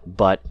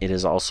 but it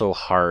is also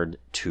hard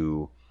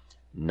to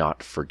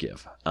not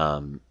forgive.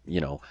 You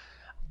know,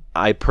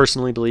 I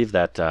personally believe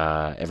that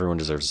everyone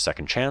deserves a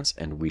second chance,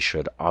 and we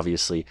should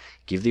obviously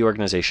give the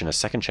organization a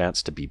second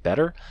chance to be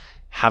better.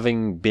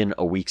 Having been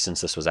a week since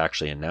this was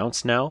actually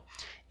announced now,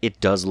 it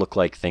does look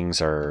like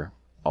things are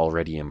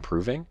already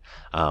improving.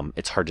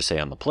 It's hard to say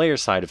on the player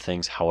side of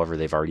things. However,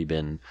 they've already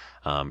been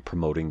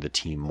promoting the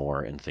team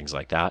more and things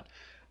like that.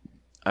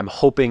 I'm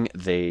hoping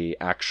they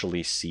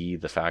actually see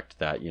the fact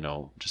that, you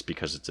know, just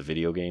because it's a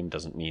video game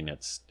doesn't mean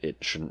it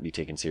shouldn't be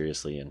taken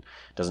seriously, and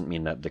doesn't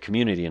mean that the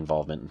community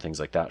involvement and things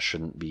like that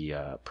shouldn't be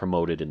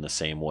promoted in the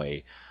same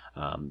way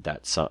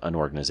that an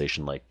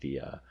organization like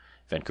the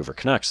Vancouver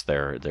Canucks,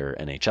 their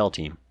NHL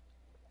team,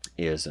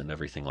 is, and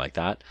everything like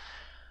that.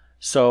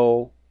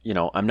 So, you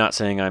know, I'm not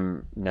saying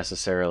I'm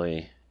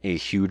necessarily a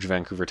huge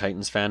Vancouver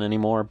Titans fan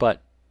anymore,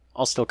 but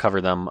I'll still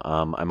cover them.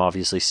 I'm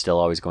obviously still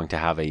always going to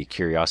have a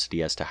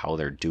curiosity as to how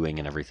they're doing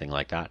and everything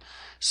like that.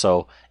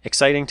 So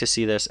exciting to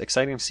see this,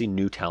 exciting to see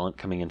new talent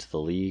coming into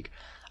the league.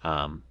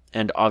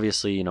 And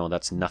obviously, you know,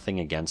 that's nothing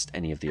against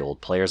any of the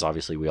old players.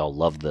 Obviously, we all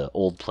love the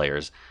old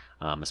players,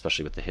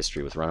 especially with the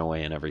history with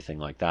Runaway and everything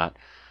like that.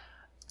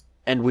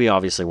 And we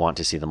obviously want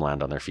to see them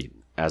land on their feet.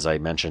 As I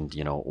mentioned,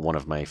 you know, one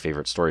of my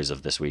favorite stories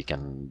of this week,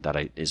 and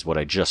is what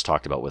I just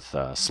talked about with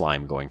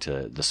Slime going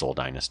to the Seoul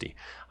Dynasty.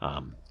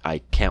 I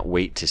can't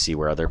wait to see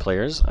where other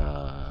players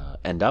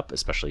end up,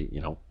 especially,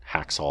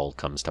 Haxall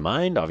comes to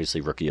mind,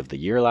 obviously Rookie of the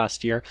Year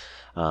last year,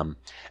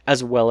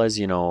 as well as,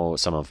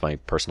 some of my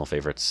personal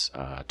favorites,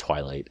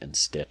 Twilight and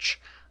Stitch,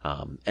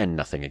 and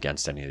nothing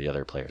against any of the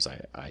other players.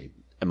 I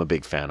am a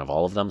big fan of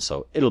all of them,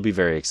 so it'll be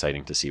very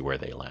exciting to see where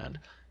they land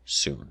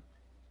soon.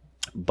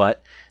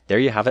 But there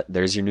you have it.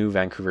 There's your new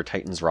Vancouver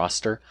Titans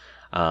roster.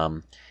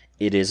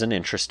 It is an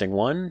interesting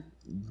one.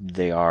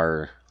 They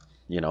are,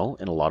 in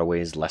a lot of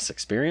ways less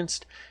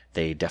experienced.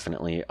 They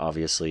definitely,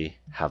 obviously,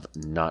 have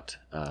not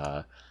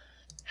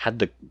had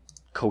the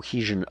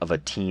cohesion of a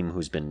team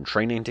who's been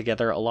training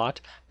together a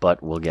lot,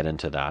 but we'll get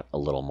into that a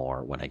little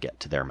more when I get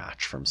to their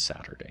match from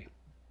Saturday.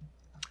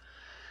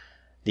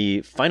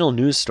 The final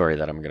news story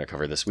that I'm going to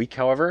cover this week,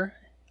 however,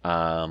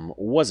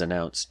 was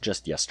announced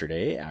just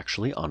yesterday,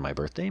 actually on my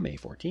birthday, May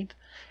 14th,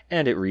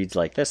 and it reads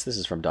like this. This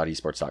is from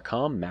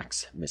 .esports.com.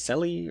 Max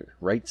Miselli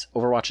writes,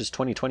 Overwatch's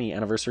 2020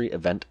 anniversary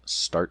event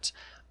starts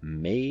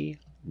May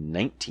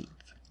 19th.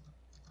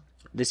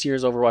 This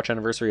year's Overwatch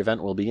anniversary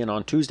event will begin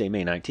on Tuesday,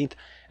 May 19th,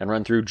 and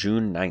run through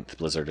June 9th,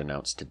 Blizzard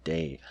announced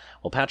today.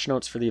 While patch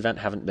notes for the event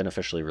haven't been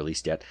officially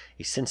released yet,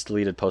 a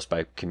since-deleted post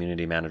by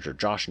community manager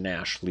Josh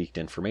Nash leaked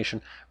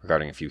information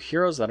regarding a few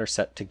heroes that are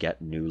set to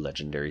get new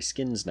legendary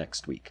skins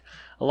next week.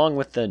 Along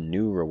with the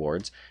new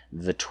rewards,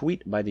 the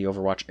tweet by the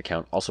Overwatch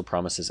account also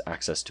promises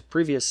access to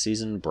previous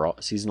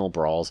seasonal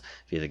brawls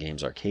via the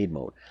game's arcade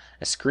mode.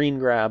 A screen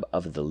grab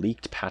of the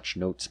leaked patch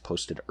notes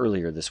posted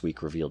earlier this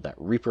week revealed that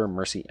Reaper,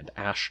 Mercy, and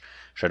Ashe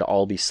should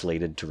all be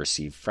slated to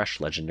receive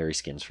fresh legendary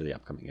skins for the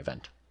upcoming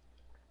event.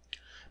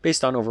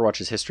 Based on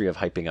Overwatch's history of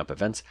hyping up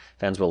events,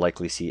 fans will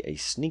likely see a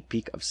sneak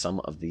peek of some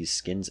of these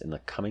skins in the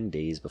coming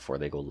days before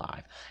they go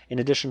live. In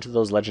addition to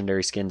those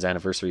legendary skins,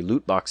 anniversary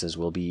loot boxes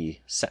will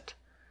be set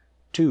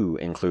to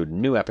include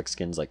new epic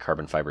skins like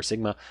Carbon Fiber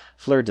Sigma,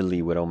 Fleur de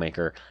Lis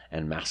Widowmaker,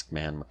 and Masked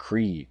Man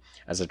McCree.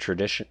 As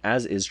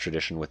is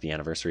tradition with the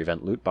anniversary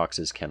event, loot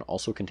boxes can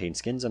also contain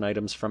skins and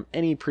items from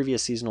any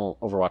previous seasonal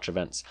Overwatch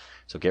events,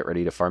 so get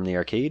ready to farm the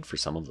arcade for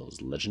some of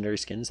those legendary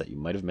skins that you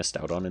might have missed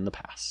out on in the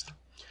past.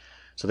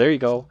 So there you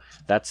go.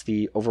 That's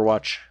the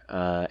Overwatch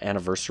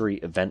anniversary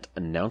event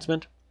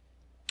announcement.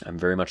 I'm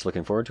very much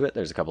looking forward to it.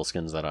 There's a couple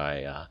skins that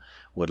I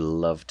would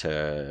love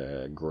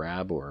to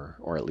grab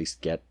or at least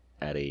get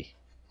at a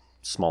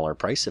smaller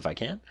price if I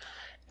can.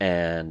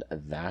 And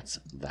that's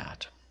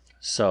that.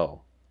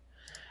 So,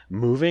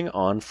 moving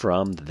on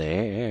from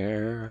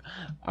there,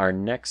 our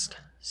next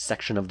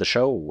section of the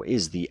show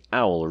is the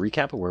Owl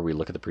Recap, where we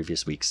look at the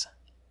previous week's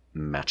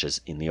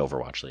matches in the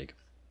Overwatch League.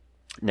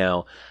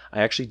 Now,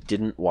 I actually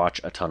didn't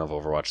watch a ton of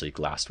Overwatch League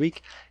last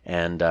week,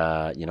 and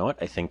you know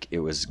what? I think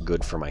it was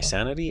good for my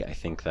sanity. I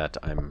think that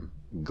I'm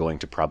going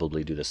to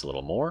probably do this a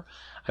little more.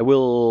 I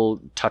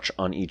will touch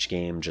on each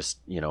game just,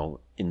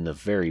 in the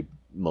very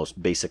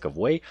most basic of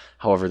way.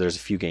 However, there's a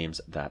few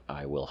games that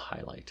I will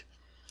highlight.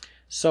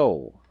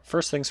 So,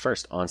 first things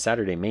first, on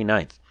Saturday, May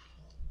 9th,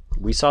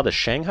 we saw the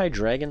Shanghai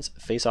Dragons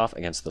face off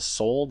against the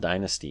Seoul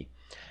Dynasty.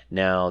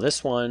 Now,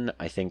 this one,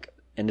 I think,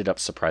 ended up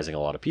surprising a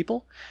lot of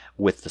people,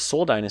 with the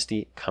Seoul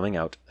Dynasty coming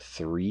out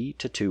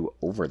 3-2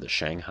 over the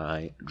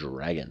Shanghai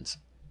Dragons.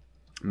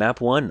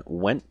 Map 1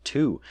 went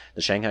to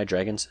the Shanghai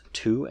Dragons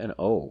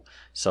 2-0.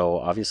 So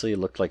obviously it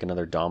looked like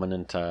another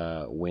dominant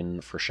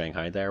win for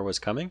Shanghai there was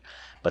coming.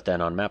 But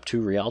then on Map 2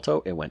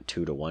 Rialto, it went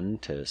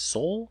 2-1 to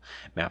Seoul.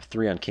 Map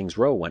 3 on Kings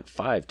Row went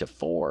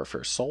 5-4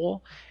 for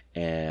Seoul.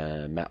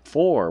 And Map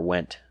 4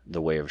 went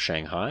the way of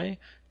Shanghai,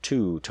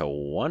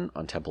 2-1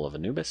 on Temple of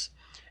Anubis.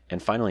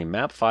 And finally,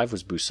 Map 5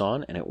 was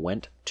Busan, and it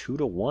went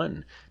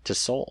 2-1 to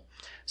Seoul.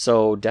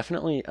 So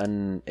definitely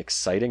an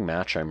exciting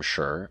match, I'm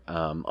sure.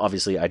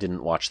 Obviously, I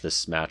didn't watch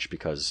this match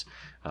because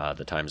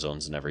the time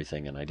zones and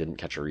everything, and I didn't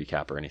catch a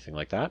recap or anything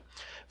like that.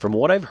 From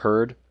what I've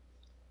heard,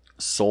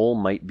 Seoul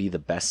might be the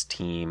best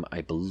team.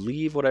 I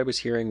believe what I was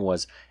hearing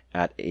was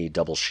at a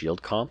double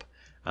shield comp.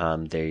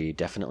 They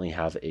definitely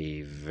have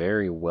a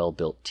very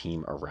well-built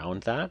team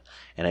around that,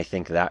 and I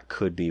think that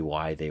could be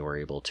why they were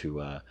able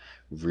to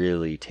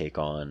really take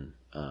on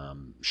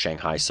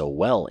Shanghai so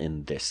well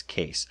in this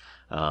case.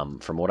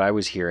 From what I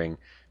was hearing,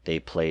 they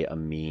play a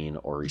mean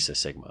Orisa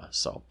Sigma,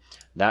 so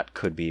that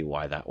could be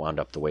why that wound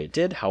up the way it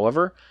did.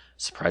 However,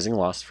 surprising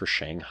loss for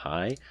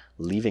Shanghai,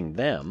 leaving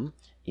them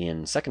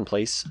in second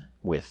place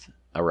with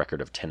a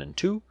record of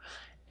 10-2,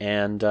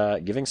 and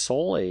giving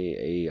Seoul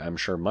a I'm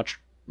sure much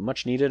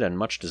needed and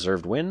much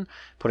deserved win,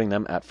 putting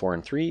them at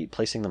 4-3,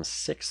 placing them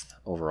 6th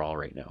overall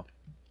right now.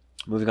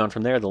 Moving on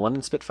from there, the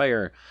London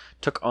Spitfire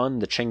took on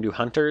the Chengdu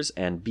Hunters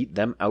and beat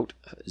them out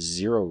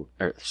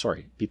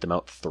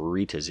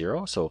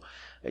 3-0. So,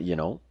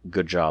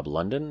 good job,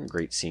 London.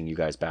 Great seeing you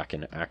guys back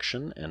in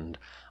action. And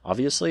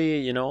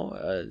obviously,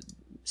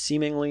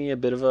 seemingly a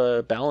bit of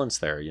a balance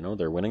there.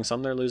 They're winning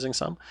some, they're losing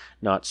some.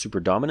 Not super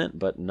dominant,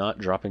 but not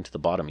dropping to the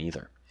bottom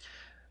either.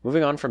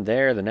 Moving on from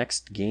there, the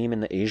next game in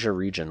the Asia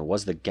region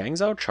was the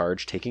Guangzhou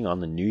Charge taking on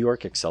the New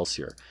York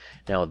Excelsior.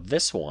 Now,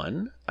 this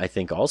one, I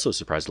think, also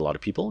surprised a lot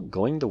of people,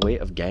 going the way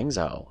of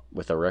Guangzhou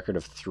with a record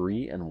of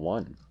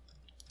 3-1.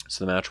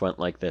 So the match went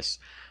like this.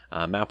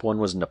 Map 1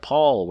 was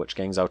Nepal, which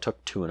Guangzhou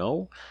took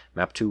 2-0.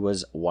 Map 2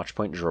 was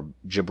Watchpoint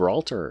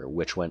Gibraltar,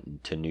 which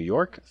went to New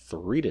York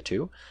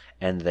 3-2.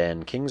 And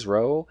then King's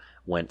Row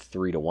went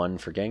 3-1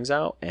 for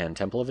Guangzhou, and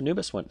Temple of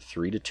Anubis went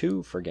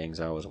 3-2 for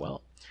Guangzhou as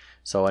well.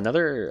 So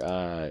another,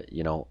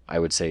 I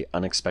would say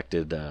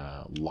unexpected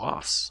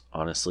loss,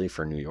 honestly,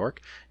 for New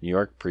York. New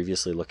York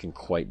previously looking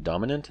quite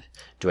dominant.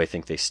 Do I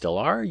think they still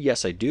are?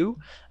 Yes, I do.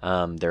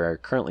 They're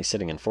currently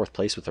sitting in 4th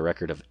place with a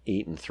record of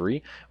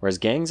 8-3, whereas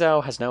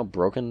Guangzhou has now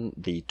broken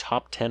the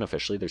top 10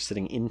 officially. They're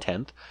sitting in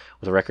 10th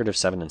with a record of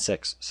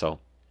 7-6. So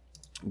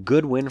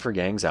good win for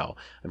Guangzhou.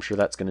 I'm sure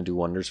that's going to do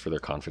wonders for their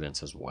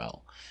confidence as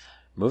well.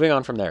 Moving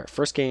on from there,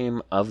 first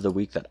game of the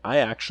week that I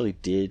actually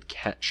did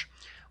catch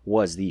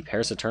was the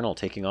Paris Eternal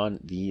taking on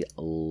the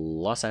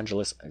Los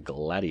Angeles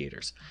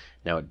Gladiators.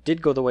 Now, it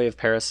did go the way of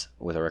Paris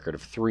with a record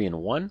of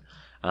 3-1.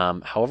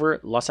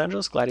 However, Los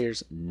Angeles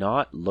Gladiators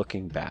not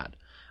looking bad.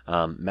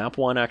 Map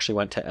 1 actually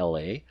went to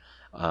LA.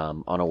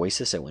 On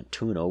Oasis, it went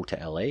 2-0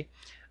 to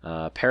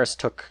LA. Paris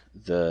took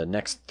the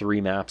next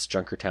 3 maps,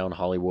 Junkertown,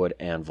 Hollywood,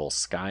 and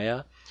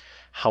Volskaya.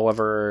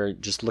 However,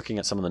 just looking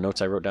at some of the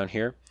notes I wrote down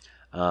here,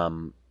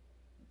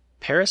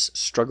 Paris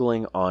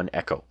struggling on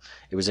Echo.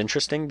 It was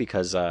interesting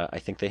because I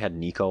think they had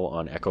Nico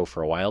on Echo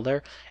for a while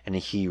there, and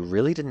he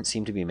really didn't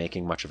seem to be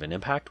making much of an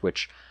impact,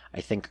 which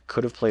I think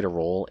could have played a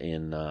role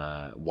in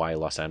why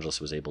Los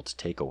Angeles was able to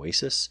take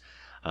Oasis.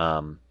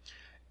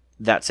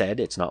 That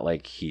said, it's not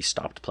like he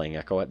stopped playing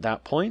Echo at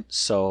that point,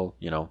 so,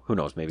 who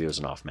knows, maybe it was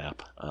an off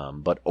map.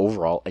 But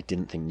overall, I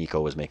didn't think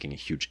Nico was making a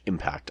huge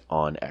impact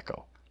on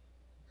Echo.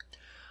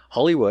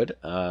 Hollywood,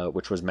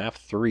 which was map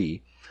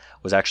 3,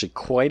 was actually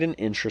quite an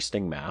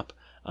interesting map.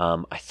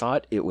 I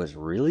thought it was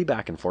really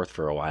back and forth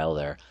for a while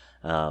there,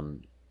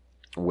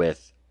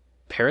 with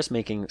Paris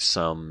making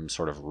some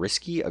sort of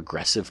risky,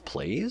 aggressive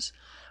plays.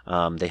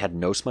 They had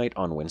No Smite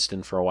on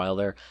Winston for a while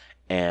there,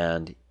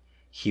 and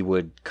he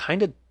would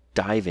kind of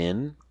dive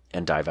in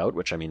and dive out,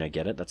 which, I mean, I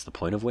get it. That's the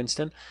point of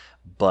Winston.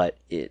 But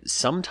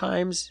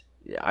sometimes,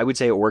 I would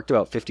say it worked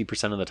about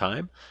 50% of the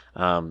time.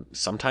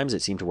 Sometimes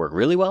it seemed to work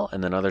really well,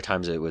 and then other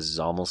times it was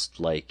almost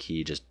like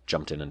he just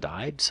jumped in and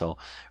died. So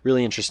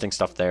really interesting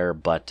stuff there,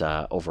 but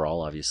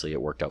overall, obviously,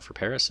 it worked out for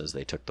Paris as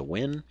they took the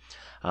win.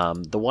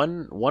 The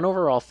one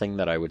overall thing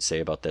that I would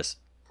say about this,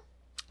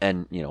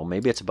 and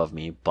maybe it's above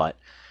me, but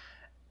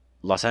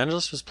Los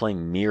Angeles was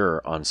playing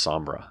Mirror on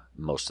Sombra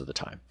most of the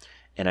time,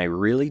 and I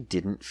really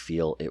didn't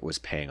feel it was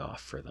paying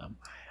off for them.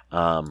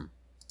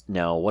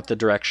 Now, what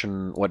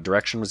direction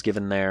was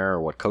given there,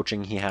 or what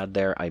coaching he had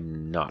there,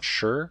 I'm not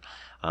sure.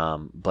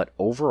 But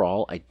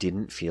overall, I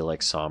didn't feel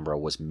like Sombra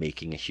was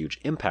making a huge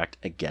impact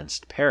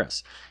against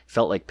Paris. It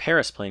felt like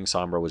Paris playing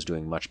Sombra was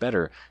doing much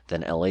better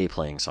than LA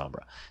playing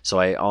Sombra. So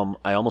I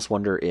almost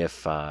wonder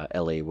if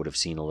LA would have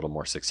seen a little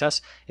more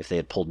success if they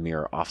had pulled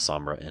Mirror off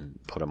Sombra and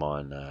put him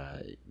on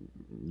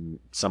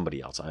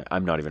somebody else.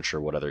 I'm not even sure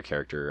what other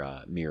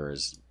character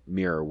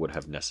Mirror would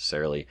have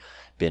necessarily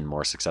been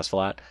more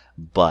successful at,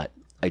 but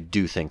I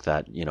do think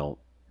that,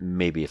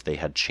 maybe if they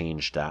had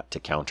changed that to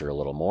counter a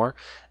little more,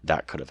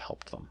 that could have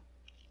helped them.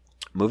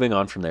 Moving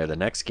on from there, the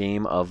next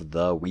game of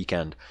the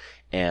weekend,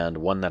 and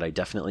one that I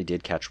definitely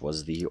did catch,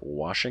 was the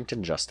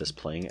Washington Justice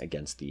playing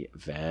against the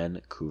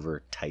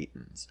Vancouver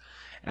Titans.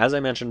 As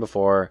I mentioned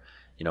before,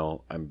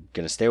 I'm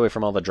going to stay away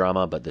from all the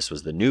drama, but this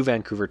was the new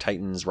Vancouver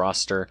Titans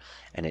roster,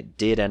 and it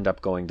did end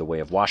up going the way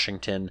of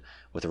Washington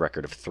with a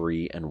record of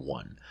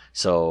 3-1.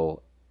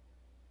 So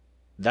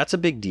that's a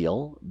big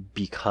deal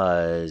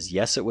because,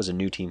 yes, it was a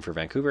new team for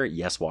Vancouver.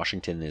 Yes,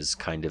 Washington is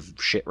kind of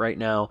shit right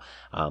now.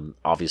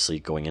 Obviously,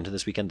 going into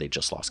this weekend, they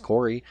just lost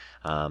Corey.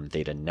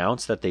 They'd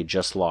announced that they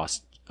just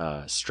lost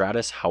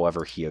Stratus.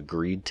 However, he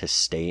agreed to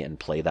stay and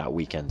play that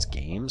weekend's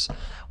games.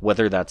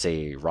 Whether that's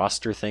a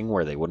roster thing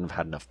where they wouldn't have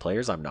had enough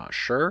players, I'm not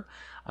sure.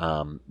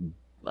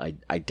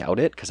 I doubt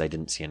it because I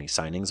didn't see any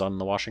signings on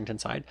the Washington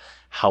side.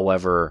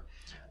 However,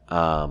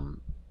 I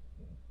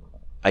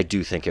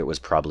do think it was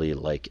probably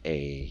like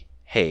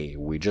hey,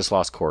 we just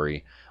lost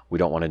Corey. We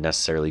don't want to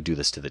necessarily do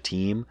this to the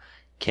team.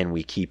 Can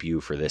we keep you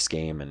for this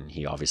game? And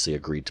he obviously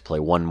agreed to play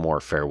one more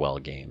farewell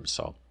game.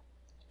 So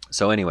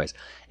anyways,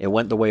 it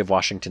went the way of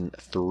Washington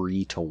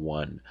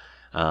 3-1,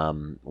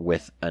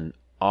 with an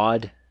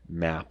odd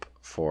map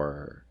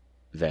for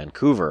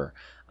Vancouver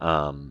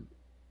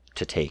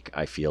to take,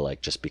 I feel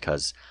like, just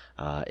because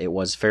it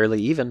was fairly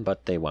even,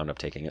 but they wound up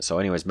taking it. So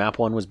anyways, map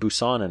 1 was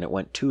Busan, and it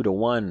went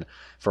 2-1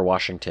 for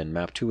Washington.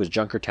 Map 2 was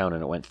Junkertown,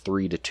 and it went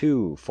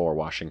 3-2 for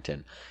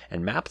Washington.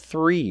 And map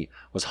 3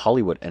 was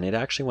Hollywood, and it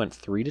actually went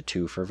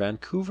 3-2 for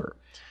Vancouver.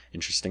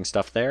 Interesting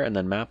stuff there. And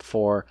then map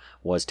 4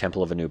 was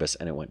Temple of Anubis,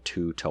 and it went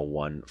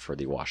 2-1 for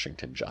the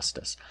Washington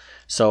Justice.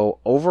 So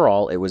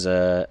overall, it was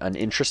an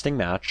interesting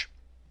match.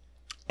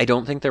 I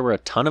don't think there were a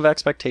ton of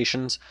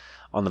expectations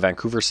on the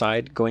Vancouver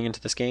side going into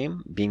this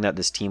game, being that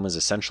this team was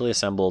essentially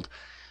assembled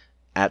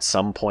at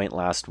some point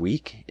last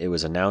week. It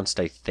was announced,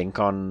 I think,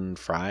 on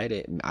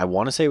Friday. I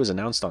want to say it was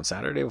announced on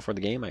Saturday before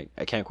the game.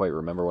 I can't quite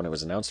remember when it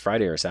was announced,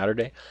 Friday or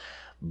Saturday.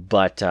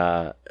 But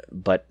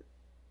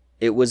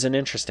it was an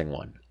interesting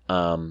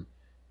one.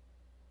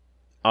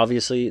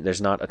 Obviously,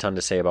 there's not a ton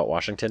to say about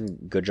Washington.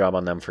 Good job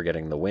on them for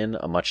getting the win,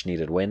 a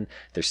much-needed win.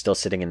 They're still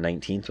sitting in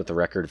 19th with a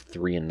record of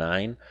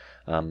 3-9.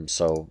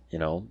 So,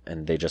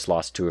 and they just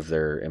lost 2 of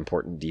their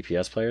important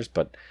DPS players,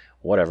 but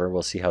whatever,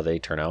 we'll see how they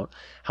turn out.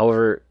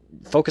 However,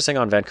 focusing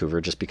on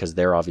Vancouver, just because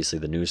they're obviously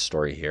the news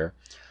story here,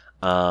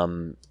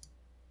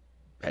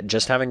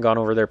 just having gone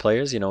over their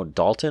players,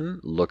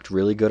 Dalton looked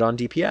really good on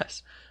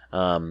DPS.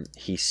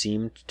 He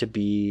seemed to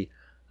be...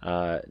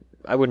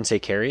 I wouldn't say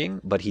carrying,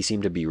 but he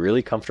seemed to be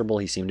really comfortable.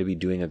 He seemed to be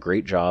doing a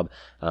great job,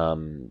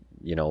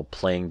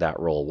 playing that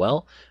role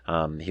well.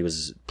 He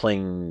was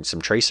playing some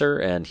Tracer,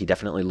 and he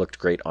definitely looked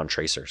great on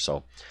Tracer.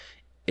 So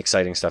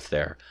exciting stuff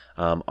there.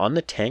 On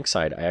the tank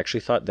side, I actually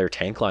thought their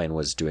tank line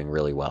was doing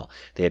really well.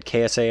 They had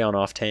KSA on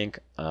off tank,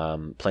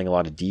 playing a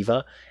lot of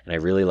D.Va, and I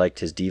really liked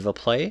his D.Va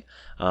play.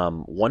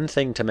 One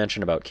thing to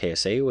mention about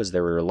KSA was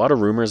there were a lot of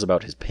rumors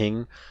about his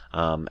ping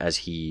as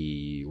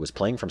he was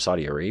playing from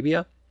Saudi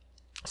Arabia.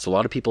 So a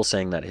lot of people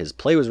saying that his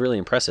play was really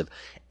impressive,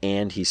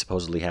 and he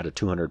supposedly had a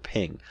 200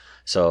 ping.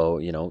 So,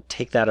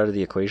 take that out of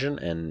the equation,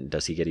 and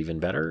does he get even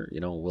better?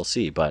 We'll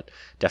see, but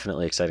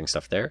definitely exciting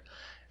stuff there.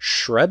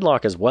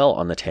 Shredlock as well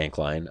on the tank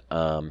line.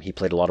 He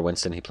played a lot of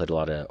Winston, he played a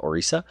lot of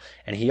Orisa,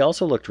 and he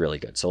also looked really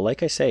good. So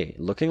like I say,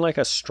 looking like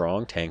a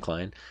strong tank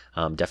line,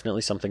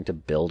 definitely something to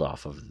build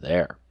off of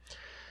there.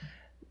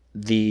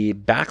 The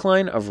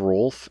backline of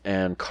Rolf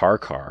and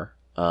Karkar,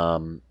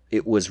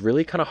 it was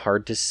really kind of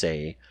hard to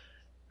say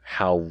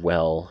how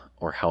well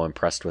or how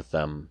impressed with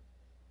them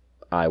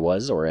I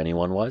was or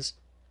anyone was.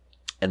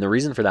 And the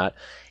reason for that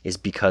is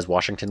because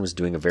Washington was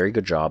doing a very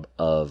good job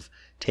of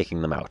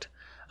taking them out.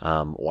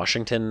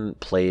 Washington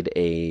played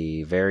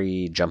a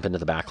very jump into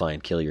the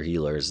backline, kill your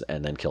healers,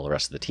 and then kill the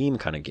rest of the team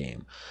kind of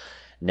game.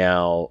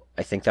 Now,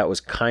 I think that was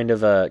kind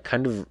of a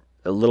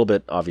little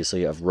bit,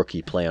 obviously, of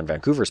rookie play on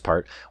Vancouver's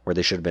part, where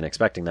they should have been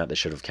expecting that. They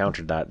should have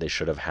countered that. They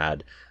should have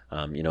had,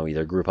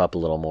 either group up a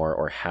little more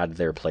or had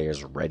their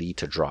players ready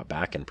to drop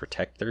back and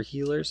protect their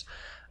healers.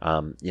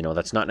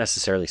 That's not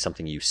necessarily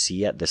something you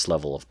see at this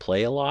level of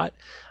play a lot.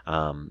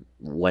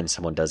 When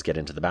someone does get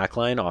into the back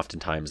line,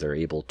 oftentimes they're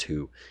able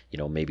to,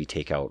 maybe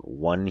take out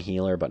one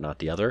healer but not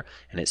the other.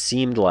 And it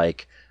seemed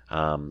like,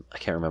 I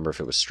can't remember if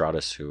it was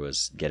Stratus who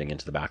was getting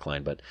into the back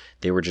line, but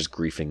they were just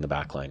griefing the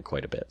back line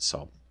quite a bit.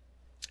 So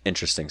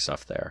interesting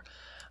stuff there.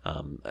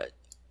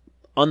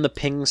 On the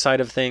ping side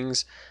of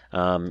things,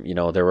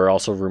 there were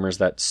also rumors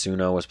that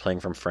Suno was playing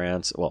from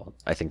France. Well,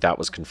 I think that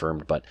was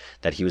confirmed, but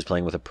that he was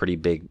playing with a pretty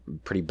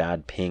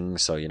bad ping.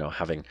 So,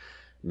 having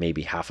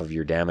maybe half of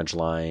your damage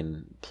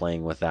line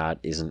playing with that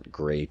isn't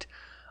great.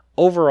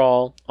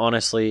 Overall,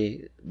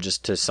 honestly,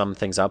 just to sum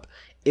things up,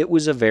 it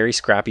was a very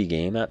scrappy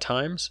game at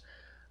times.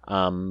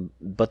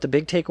 But the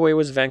big takeaway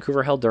was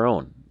Vancouver held their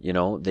own.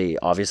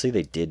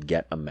 They did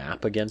get a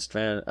map against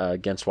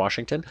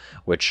Washington,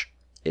 which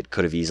it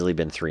could have easily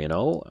been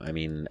 3-0. I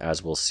mean,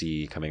 as we'll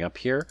see coming up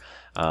here,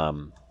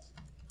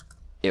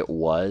 it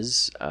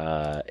was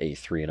a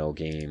 3-0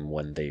 game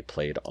when they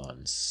played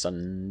on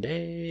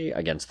Sunday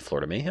against the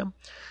Florida Mayhem.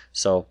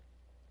 So,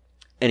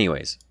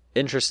 anyways,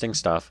 interesting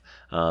stuff.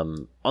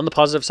 On the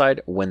positive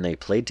side, when they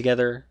played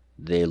together,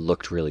 they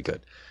looked really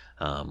good.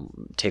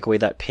 Take away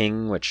that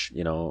ping, which,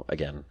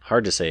 again,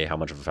 hard to say how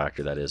much of a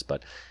factor that is,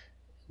 but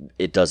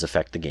it does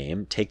affect the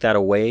game. Take that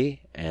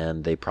away,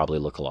 and they probably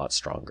look a lot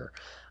stronger.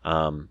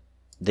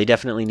 They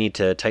definitely need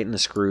to tighten the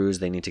screws.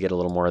 They need to get a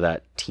little more of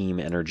that team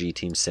energy,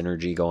 team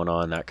synergy going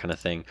on, that kind of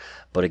thing.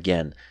 But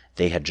again,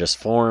 they had just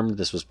formed.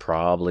 This was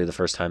probably the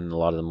first time a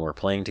lot of them were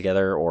playing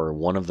together, or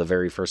one of the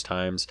very first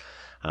times.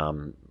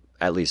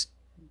 At least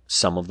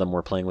some of them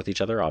were playing with each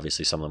other.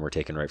 Obviously, some of them were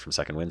taken right from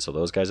Second Wind, so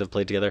those guys have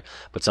played together.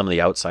 But some of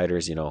the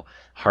outsiders,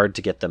 hard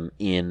to get them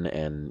in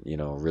and,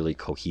 really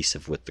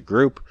cohesive with the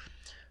group.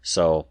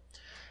 So,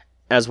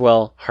 as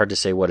well, hard to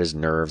say what is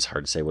nerves,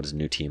 hard to say what is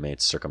new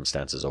teammates,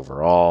 circumstances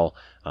overall,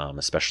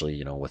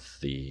 especially,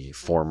 with the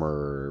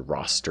former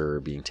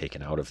roster being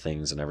taken out of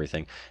things and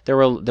everything. There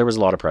was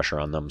a lot of pressure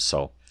on them,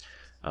 so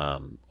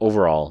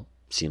overall,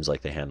 seems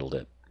like they handled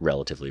it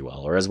relatively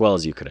well, or as well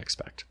as you could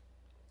expect.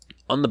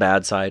 On the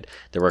bad side,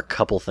 there were a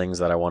couple things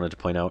that I wanted to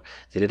point out.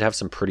 They did have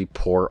some pretty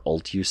poor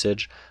ult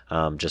usage,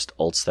 just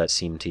ults that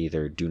seemed to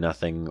either do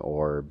nothing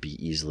or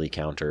be easily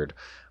countered,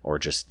 or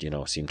just,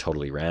 seem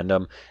totally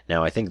random.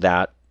 Now, I think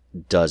that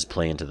does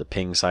play into the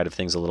ping side of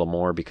things a little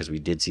more, because we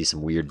did see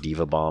some weird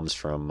D.Va bombs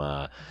from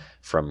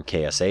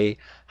KSA.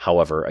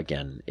 However,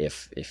 again,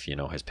 if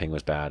his ping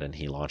was bad and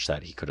he launched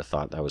that, he could have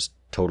thought that was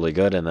totally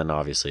good, and then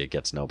obviously it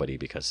gets nobody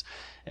because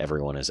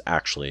everyone is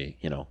actually,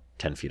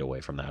 10 feet away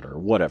from that or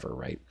whatever,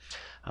 right?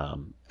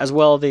 As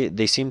well,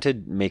 they seem to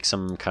make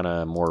some kind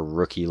of more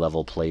rookie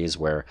level plays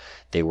where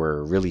they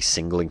were really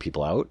singling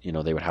people out.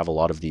 They would have a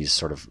lot of these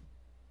sort of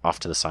off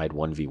to the side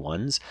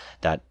 1v1s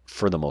that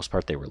for the most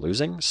part they were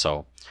losing.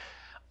 So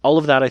all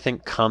of that, I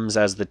think, comes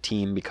as the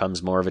team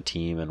becomes more of a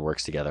team and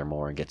works together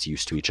more and gets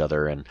used to each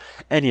other. And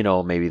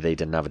maybe they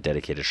didn't have a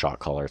dedicated shot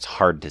caller. It's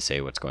hard to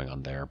say what's going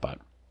on there. But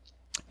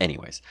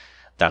anyways,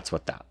 that's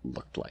what that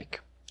looked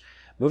like.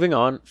 Moving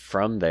on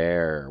from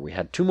there, we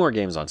had 2 more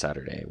games on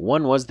Saturday.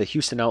 One was the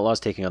Houston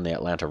Outlaws taking on the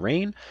Atlanta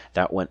Reign.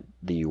 That went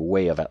the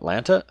way of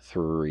Atlanta,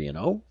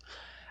 3-0.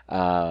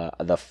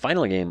 The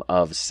final game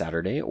of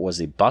Saturday was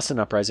the Boston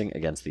Uprising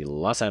against the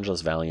Los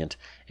Angeles Valiant,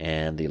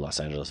 and the Los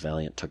Angeles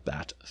Valiant took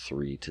that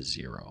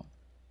 3-0.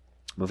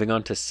 Moving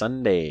on to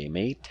Sunday,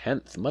 May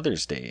 10th,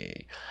 Mother's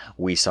Day.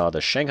 We saw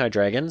the Shanghai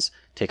Dragons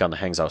take on the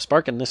Hangzhou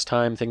Spark, and this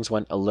time things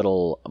went a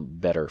little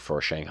better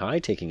for Shanghai,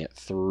 taking it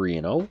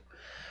 3-0.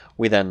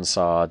 We then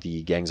saw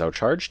the Guangzhou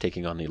Charge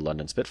taking on the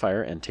London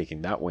Spitfire and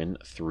taking that win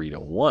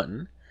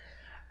 3-1.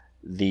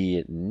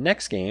 The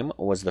next game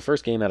was the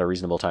first game at a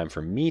reasonable time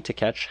for me to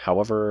catch.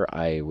 However,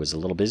 I was a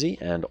little busy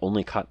and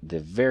only caught the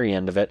very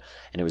end of it,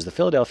 and it was the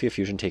Philadelphia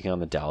Fusion taking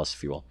on the Dallas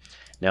Fuel.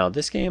 Now,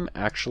 this game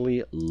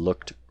actually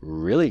looked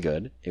really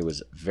good. It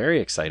was very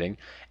exciting,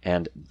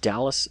 and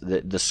Dallas,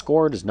 the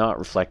score does not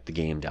reflect the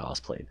game Dallas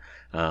played.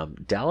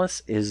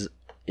 Dallas is,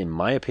 in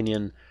my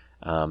opinion,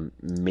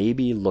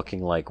 maybe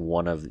looking like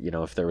one of,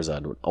 if there was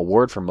an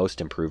award for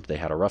most improved, they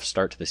had a rough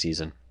start to the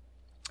season,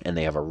 and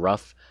they have a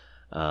rough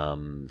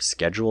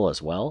schedule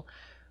as well,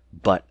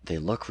 but they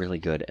look really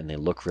good and they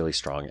look really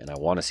strong, and I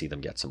want to see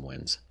them get some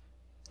wins.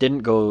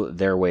 Didn't go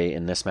their way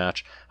in this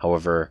match.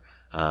 However,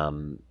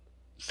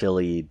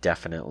 Philly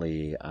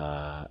definitely,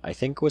 I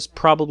think, was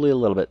probably a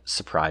little bit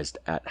surprised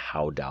at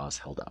how Dallas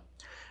held up.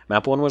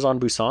 Map 1 was on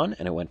Busan,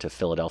 and it went to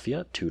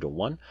Philadelphia,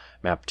 2-1.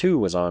 Map 2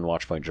 was on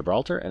Watchpoint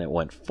Gibraltar, and it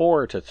went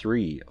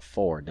 4-3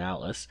 for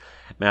Dallas.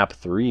 Map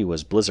 3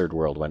 was Blizzard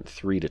World, went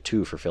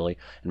 3-2 for Philly.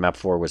 And Map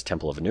 4 was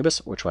Temple of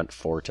Anubis, which went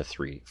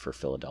 4-3 for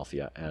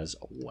Philadelphia as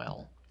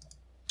well.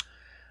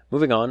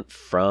 Moving on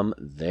from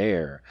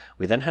there,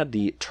 we then had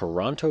the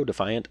Toronto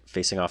Defiant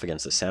facing off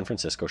against the San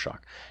Francisco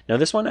Shock. Now,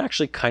 this one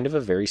actually kind of a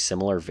very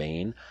similar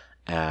vein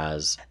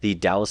as the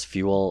Dallas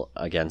Fuel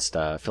against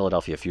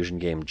Philadelphia Fusion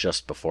game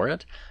just before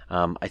it.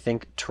 I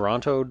think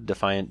Toronto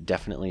Defiant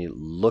definitely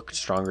looked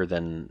stronger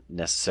than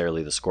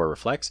necessarily the score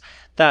reflects.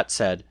 That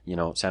said,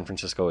 San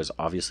Francisco is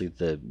obviously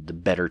the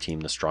better team,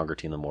 the stronger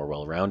team, the more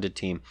well-rounded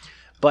team.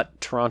 But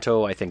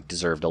Toronto, I think,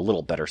 deserved a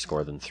little better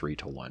score than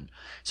 3-1.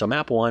 So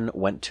Map 1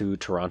 went to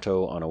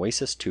Toronto on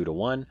Oasis,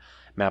 2-1.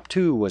 Map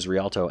 2 was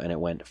Rialto, and it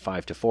went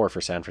 5-4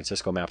 for San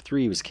Francisco. Map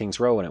 3 was Kings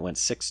Row, and it went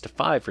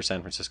 6-5 for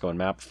San Francisco. And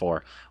Map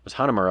 4 was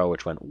Hanamura,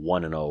 which went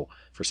 1-0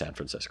 for San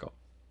Francisco.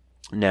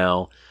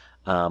 Now,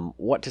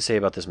 what to say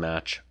about this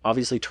match?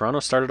 Obviously,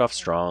 Toronto started off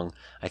strong.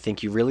 I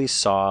think you really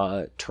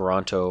saw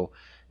Toronto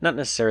not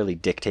necessarily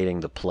dictating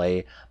the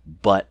play,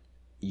 but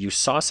you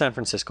saw San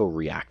Francisco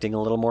reacting a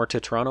little more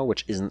to Toronto,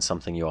 which isn't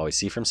something you always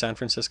see from San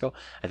Francisco.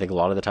 I think a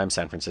lot of the time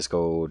San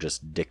Francisco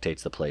just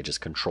dictates the play,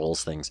 just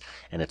controls things,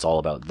 and it's all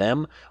about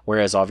them.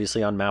 Whereas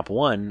obviously on Map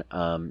 1,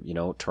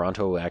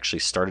 Toronto actually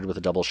started with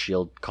a double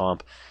shield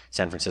comp.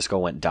 San Francisco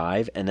went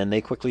dive, and then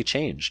they quickly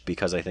changed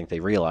because I think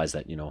they realized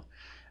that,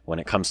 when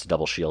it comes to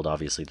double shield,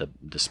 obviously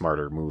the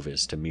smarter move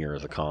is to mirror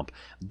the comp.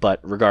 But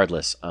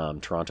regardless,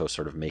 Toronto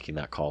sort of making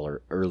that call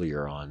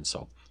earlier on,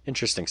 so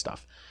interesting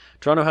stuff.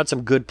 Toronto had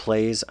some good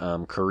plays.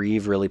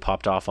 Kariv really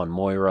popped off on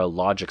Moira.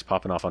 Logic's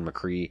popping off on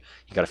McCree.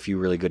 He got a few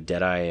really good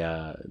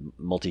Deadeye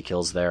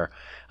multi-kills there.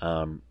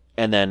 And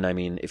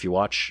then, if you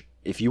watch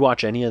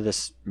any of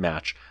this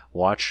match,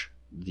 watch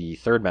the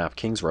third map,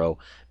 Kings Row,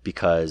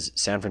 because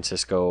San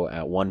Francisco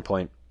at one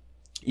point,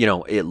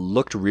 it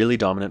looked really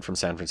dominant from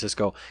San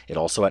Francisco. It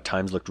also at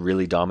times looked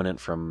really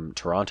dominant from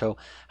Toronto.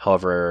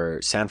 However,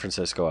 San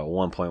Francisco at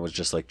one point was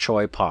just like,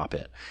 Choi, pop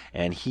it.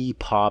 And he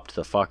popped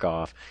the fuck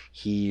off.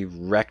 He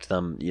wrecked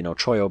them.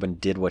 Choi Oben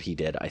did what he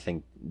did. I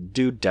think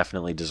dude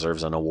definitely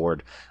deserves an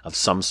award of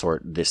some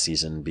sort this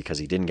season because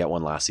he didn't get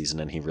one last season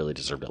and he really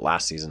deserved it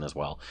last season as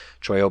well.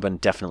 Choi Oben,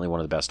 definitely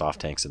one of the best off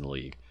tanks in the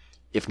league,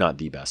 if not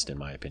the best in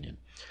my opinion.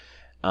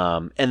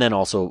 And then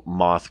also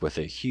Moth with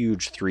a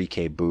huge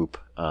 3k boop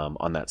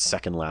on that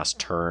second last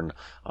turn,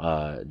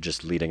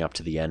 just leading up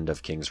to the end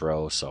of Kings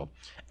Row. So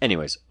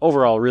anyways,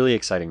 overall, really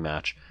exciting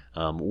match.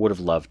 Would have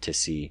loved to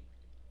see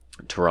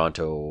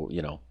Toronto,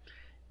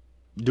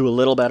 do a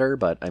little better.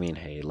 But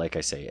hey, like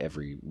I say,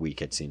 every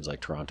week it seems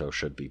like Toronto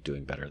should be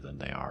doing better than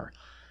they are.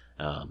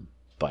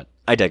 But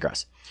I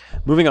digress.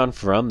 Moving on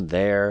from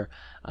there,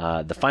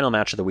 the final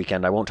match of the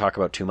weekend, I won't talk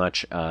about too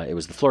much. It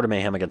was the Florida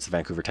Mayhem against the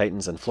Vancouver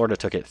Titans, and Florida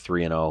took it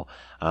 3-0.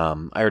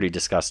 I already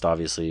discussed,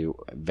 obviously,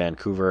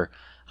 Vancouver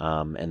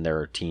and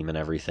their team and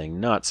everything.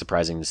 Not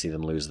surprising to see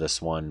them lose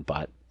this one,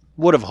 but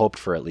would have hoped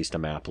for at least a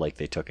map like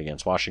they took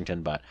against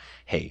Washington. But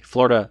hey,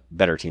 Florida,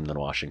 better team than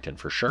Washington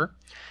for sure.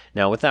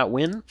 Now, with that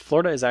win,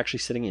 Florida is actually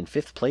sitting in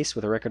 5th place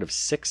with a record of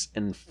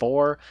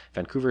 6-4.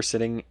 Vancouver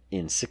sitting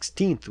in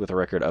 16th with a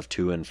record of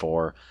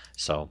 2-4.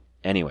 So,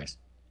 anyways,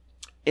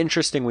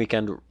 interesting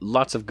weekend,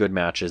 lots of good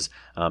matches.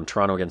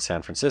 Toronto against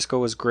San Francisco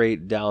was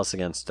great. Dallas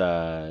against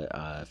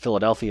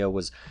Philadelphia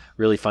was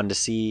really fun to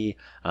see.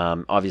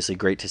 Obviously,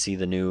 great to see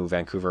the new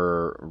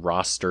Vancouver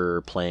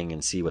roster playing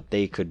and see what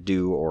they could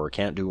do or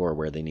can't do or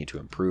where they need to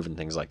improve and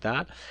things like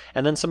that.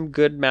 And then some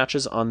good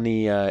matches on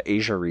the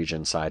Asia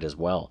region side as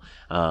well.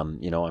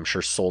 I'm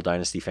sure Seoul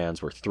Dynasty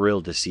fans were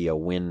thrilled to see a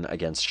win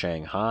against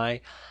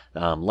Shanghai.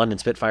 London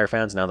Spitfire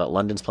fans, now that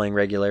London's playing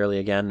regularly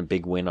again, a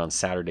big win on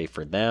Saturday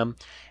for them.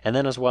 And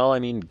then as well,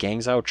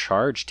 Guangzhou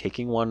Charge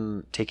taking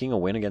a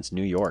win against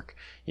New York.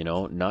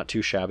 Not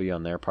too shabby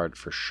on their part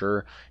for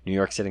sure. New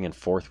York sitting in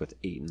fourth with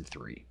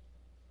 8-3.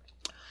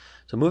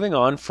 So moving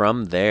on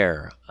from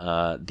there,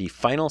 the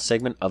final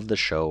segment of the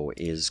show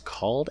is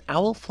called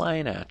Owl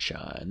Flying At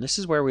Ya, and this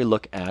is where we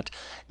look at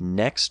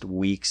next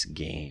week's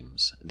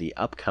games, the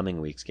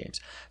upcoming week's games.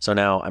 So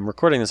now I'm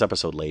recording this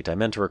episode late. I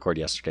meant to record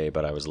yesterday,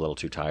 but I was a little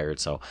too tired,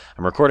 so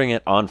I'm recording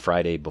it on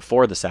Friday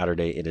before the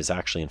Saturday. It is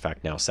actually, in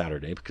fact, now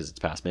Saturday because it's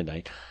past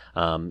midnight.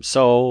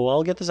 So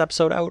I'll get this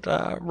episode out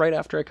right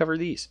after I cover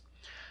these.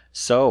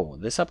 So,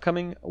 this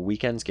upcoming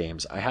weekend's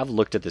games, I have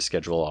looked at the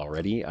schedule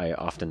already. I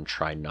often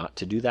try not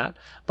to do that,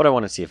 but I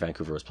want to see if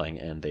Vancouver was playing,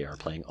 and they are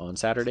playing on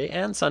Saturday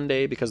and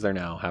Sunday because they're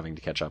now having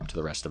to catch up to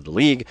the rest of the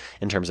league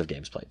in terms of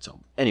games played.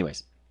 So,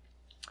 anyways,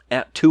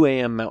 at 2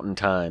 a.m. Mountain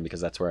Time,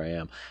 because that's where I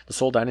am, the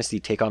Seoul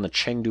Dynasty take on the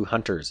Chengdu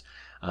Hunters.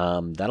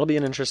 That'll be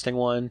an interesting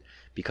one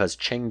because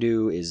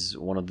Chengdu is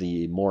one of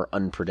the more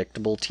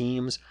unpredictable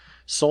teams.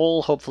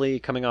 Seoul, hopefully,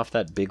 coming off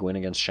that big win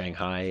against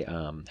Shanghai,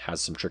 has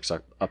some tricks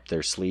up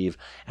their sleeve.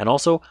 And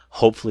also,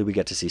 hopefully, we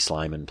get to see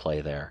Sleiman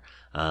play there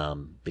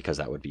because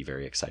that would be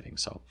very exciting.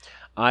 So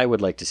I would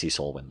like to see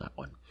Seoul win that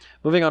one.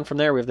 Moving on from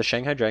there, we have the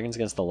Shanghai Dragons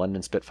against the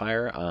London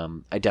Spitfire.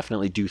 I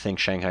definitely do think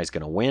Shanghai's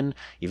going to win,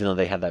 even though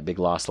they had that big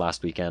loss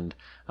last weekend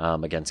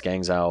against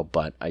Guangzhou.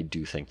 But I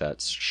do think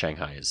that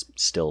Shanghai is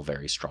still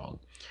very strong.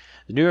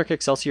 The New York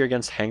Excelsior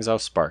against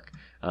Hangzhou Spark.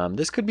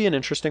 This could be an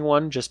interesting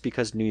one just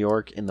because New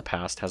York in the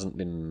past hasn't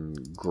been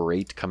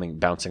great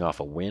bouncing off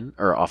a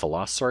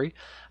loss.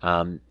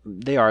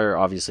 They are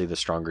obviously the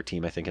stronger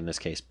team, I think, in this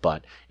case,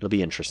 but it'll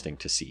be interesting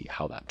to see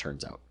how that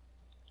turns out.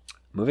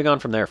 Moving on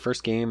from there,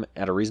 first game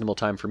at a reasonable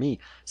time for me,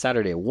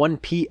 Saturday, 1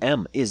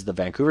 p.m. is the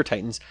Vancouver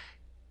Titans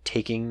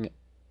fighting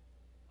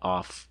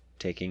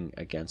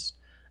against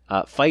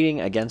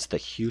the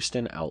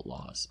Houston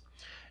Outlaws.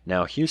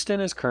 Now,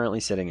 Houston is currently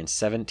sitting in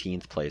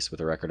 17th place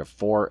with a record of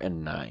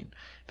 4-9.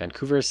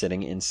 Vancouver is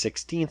sitting in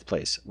 16th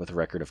place with a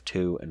record of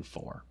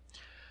 2-4.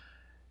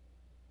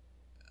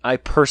 I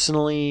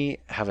personally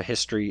have a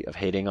history of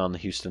hating on the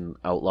Houston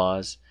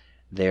Outlaws.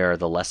 They're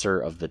the lesser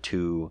of the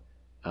two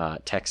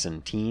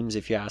Texan teams,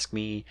 if you ask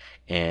me,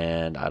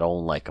 and I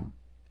don't like them.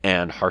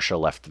 And Harsha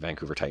left the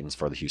Vancouver Titans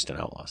for the Houston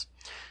Outlaws.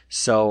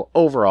 So,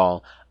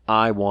 overall,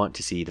 I want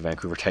to see the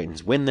Vancouver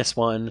Titans win this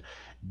one.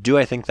 Do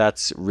I think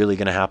that's really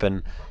going to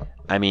happen?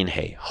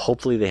 Hey,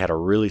 hopefully they had a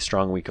really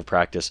strong week of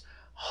practice.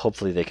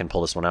 Hopefully they can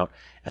pull this one out.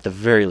 At the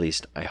very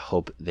least, I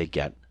hope they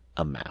get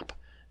a map.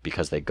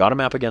 Because they got a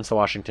map against the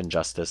Washington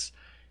Justice.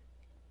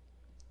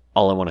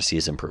 All I want to see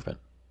is improvement.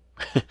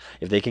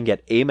 If they can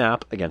get a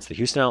map against the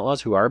Houston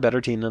Outlaws, who are a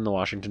better team than the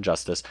Washington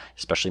Justice,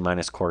 especially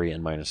minus Corey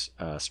and minus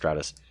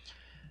Stratus,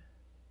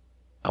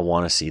 I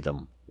want to see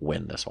them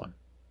win this one.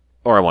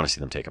 Or I want to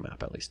see them take a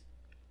map, at least.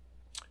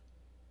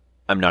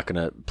 I'm not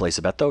going to place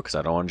a bet, though, because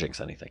I don't want to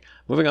jinx anything.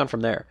 Moving on from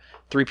there,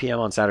 3 p.m.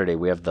 on Saturday,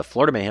 we have the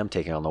Florida Mayhem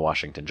taking on the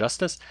Washington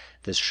Justice.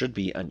 This should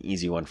be an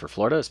easy one for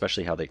Florida,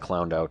 especially how they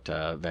clowned out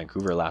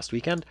Vancouver last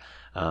weekend.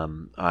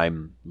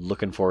 I'm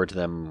looking forward to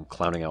them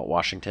clowning out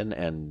Washington,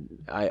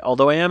 and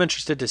although I am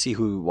interested to see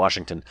who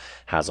Washington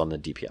has on the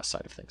DPS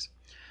side of things.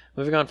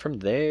 Moving on from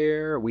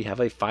there, we have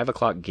a 5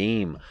 o'clock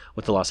game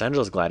with the Los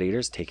Angeles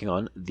Gladiators taking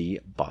on the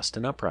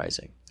Boston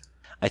Uprising.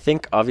 I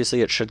think,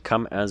 obviously, it should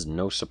come as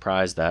no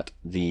surprise that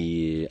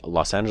the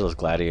Los Angeles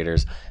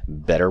Gladiators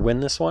better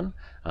win this one.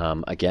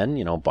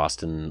 Again,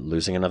 Boston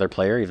losing another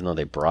player, even though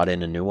they brought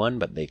in a new one,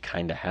 but they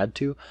kind of had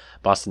to.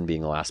 Boston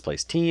being the last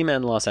place team,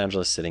 and Los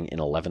Angeles sitting in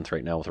 11th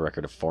right now with a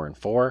record of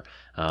 4-4.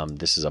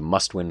 This is a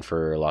must-win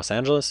for Los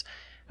Angeles,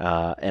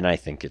 and I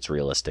think it's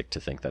realistic to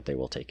think that they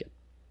will take it.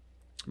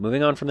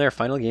 Moving on from there,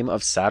 final game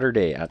of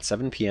Saturday at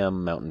 7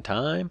 p.m. Mountain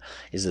Time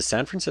is the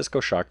San Francisco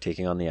Shock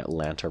taking on the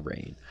Atlanta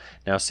Reign.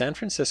 Now, San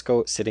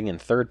Francisco sitting in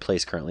third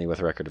place currently with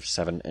a record of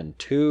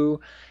 7-2,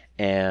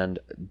 and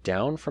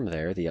down from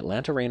there, the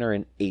Atlanta Reign are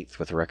in 8th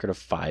with a record of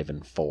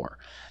 5-4.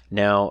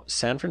 Now,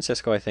 San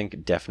Francisco, I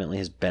think, definitely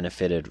has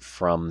benefited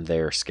from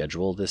their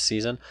schedule this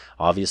season.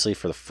 Obviously,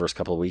 for the first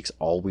couple of weeks,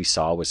 all we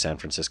saw was San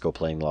Francisco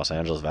playing the Los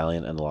Angeles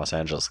Valiant and the Los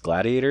Angeles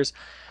Gladiators.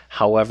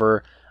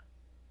 However,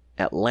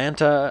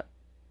 Atlanta,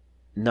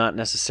 not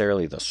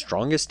necessarily the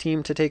strongest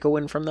team to take a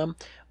win from them,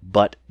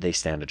 but they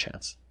stand a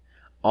chance.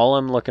 All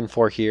I'm looking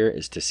for here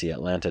is to see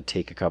Atlanta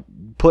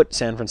put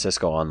San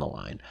Francisco on the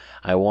line.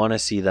 I want to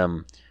see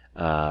them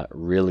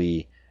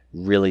really,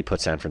 really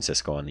put San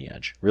Francisco on the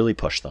edge, really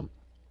push them.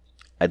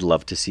 I'd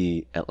love to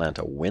see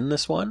Atlanta win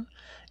this one.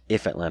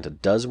 If Atlanta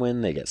does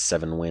win, they get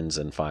 7 wins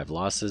and 5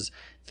 losses.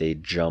 They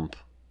jump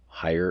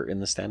higher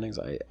in the standings.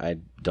 I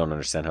don't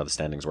understand how the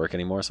standings work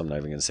anymore, so I'm not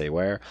even going to say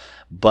where.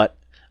 But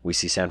we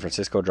see San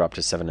Francisco drop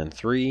to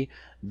 7-3.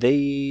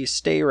 They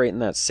stay right in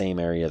that same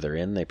area they're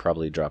in. They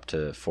probably drop to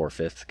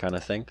 4th kind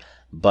of thing.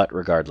 But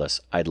regardless,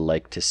 I'd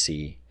like to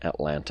see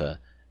Atlanta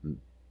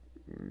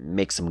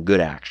make some good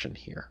action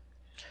here.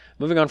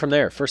 Moving on from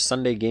there, first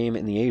Sunday game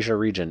in the Asia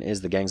region is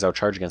the Guangzhou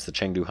Charge against the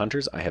Chengdu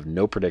Hunters. I have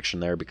no prediction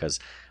there because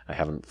I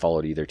haven't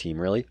followed either team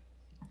really.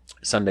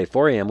 Sunday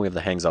 4 a.m. we have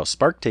the Hangzhou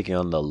Spark taking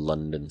on the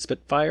London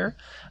Spitfire.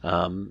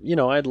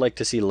 I'd like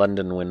to see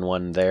London win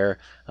one there,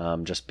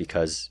 just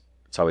because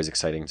it's always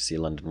exciting to see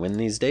London win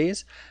these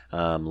days.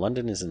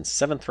 London is in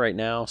 7th right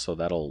now, so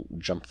that'll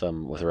jump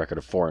them with a record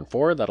of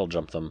 4-4. That'll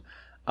jump them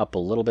up a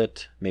little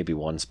bit, maybe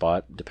one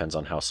spot. Depends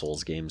on how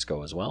Seoul's games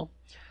go as well.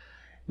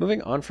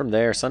 Moving on from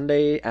there,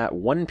 Sunday at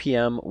 1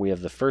 p.m., we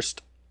have the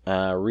first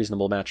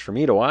reasonable match for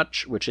me to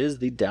watch, which is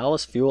the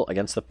Dallas Fuel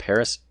against the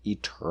Paris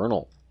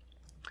Eternal.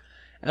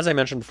 As I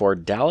mentioned before,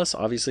 Dallas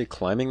obviously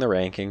climbing the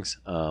rankings,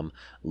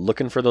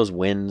 looking for those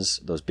wins,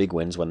 those big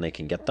wins when they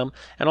can get them,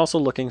 and also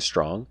looking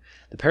strong.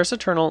 The Paris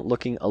Eternal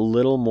looking a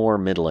little more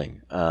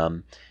middling.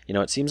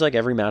 It seems like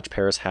every match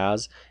Paris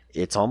has,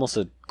 it's almost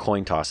a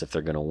coin toss if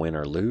they're going to win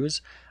or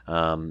lose.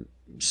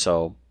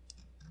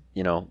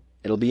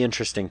 It'll be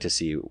interesting to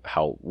see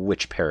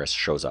which Paris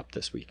shows up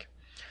this week.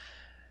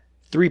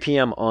 3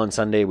 p.m. on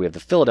Sunday, we have the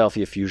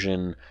Philadelphia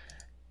Fusion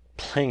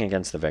playing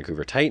against the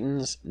Vancouver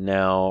Titans.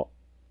 Now,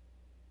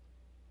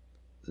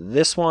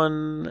 this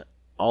one,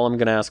 all I'm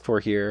going to ask for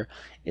here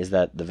is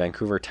that the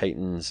Vancouver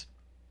Titans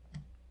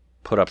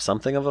put up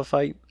something of a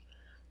fight.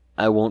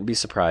 I won't be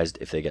surprised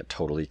if they get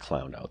totally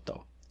clowned out,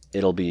 though.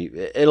 It'll be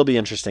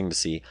interesting to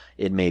see.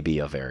 It may be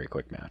a very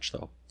quick match,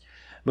 though.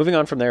 Moving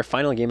on from there,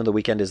 final game of the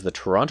weekend is the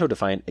Toronto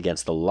Defiant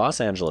against the Los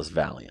Angeles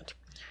Valiant.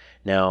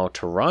 Now,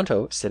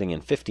 Toronto sitting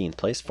in 15th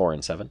place,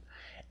 4-7,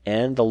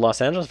 and the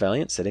Los Angeles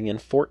Valiant sitting in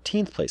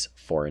 14th place,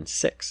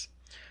 4-6.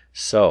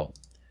 So,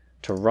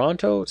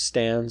 Toronto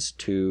stands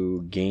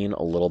to gain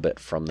a little bit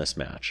from this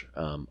match.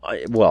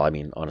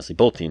 Honestly,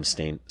 both teams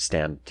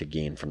stand to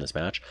gain from this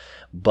match,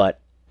 but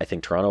I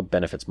think Toronto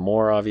benefits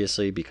more,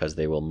 obviously, because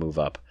they will move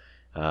up,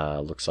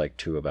 looks like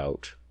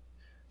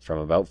from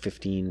about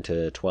 15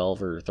 to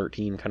 12 or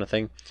 13 kind of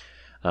thing.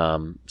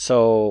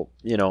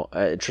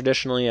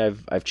 Traditionally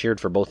I've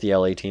cheered for both the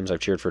LA teams. I've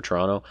cheered for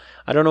Toronto.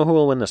 I don't know who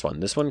will win this one.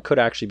 This one could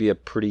actually be a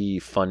pretty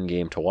fun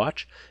game to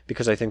watch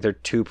because I think they're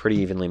two pretty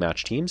evenly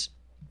matched teams.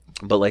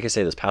 But like I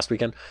say, this past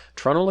weekend,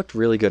 Toronto looked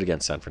really good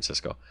against San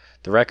Francisco.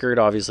 The record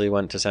obviously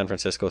went to San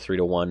Francisco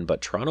 3-1,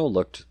 but Toronto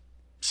looked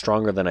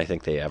stronger than I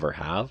think they ever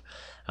have.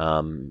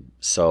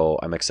 So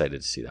I'm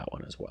excited to see that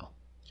one as well.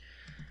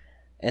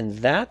 And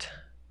that,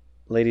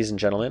 ladies and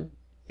gentlemen,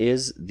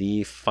 is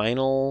the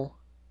final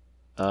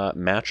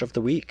match of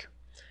the week.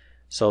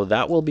 So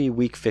that will be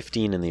week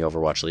 15 in the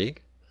Overwatch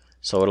League.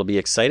 So it'll be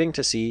exciting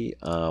to see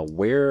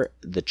where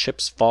the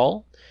chips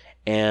fall,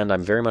 and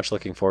I'm very much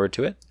looking forward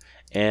to it.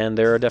 And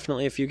there are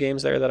definitely a few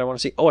games there that I want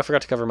to see. Oh, I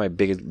forgot to cover my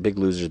big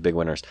losers, big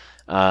winners.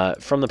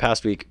 From the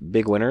past week,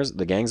 big winners,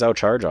 the Guangzhou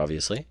Charge,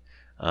 obviously,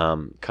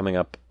 coming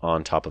up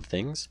on top of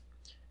things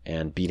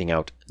and beating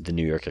out the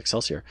New York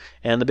Excelsior.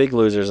 And the big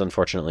losers,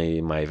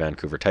 unfortunately, my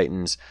Vancouver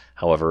Titans.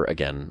 However,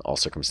 again, all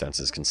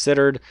circumstances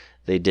considered,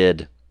 they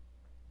did,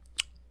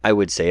 I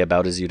would say,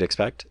 about as you'd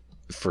expect.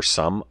 For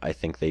some, I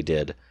think they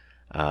did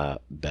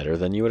better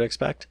than you would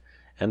expect.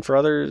 And for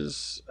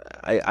others,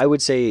 I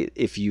would say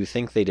if you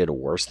think they did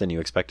worse than you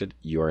expected,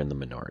 you are in the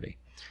minority.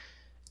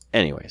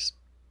 Anyways,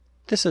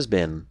 this has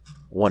been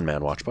One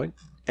Man Watchpoint,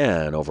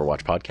 an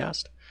Overwatch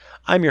podcast.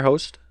 I'm your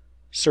host,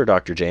 Sir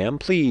Dr. JM.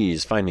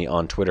 Please find me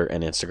on Twitter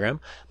and Instagram.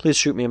 Please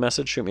shoot me a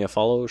message, shoot me a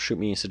follow, shoot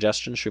me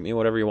suggestions, shoot me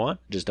whatever you want.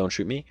 Just don't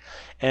shoot me.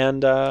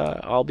 And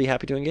I'll be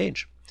happy to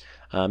engage.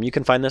 You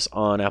can find this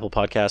on Apple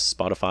Podcasts,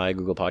 Spotify,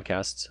 Google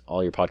Podcasts,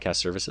 all your podcast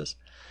services.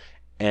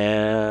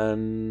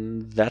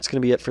 And that's going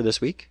to be it for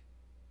this week.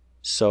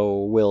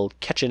 So we'll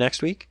catch you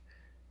next week.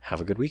 Have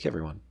a good week,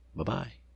 everyone. Bye-bye.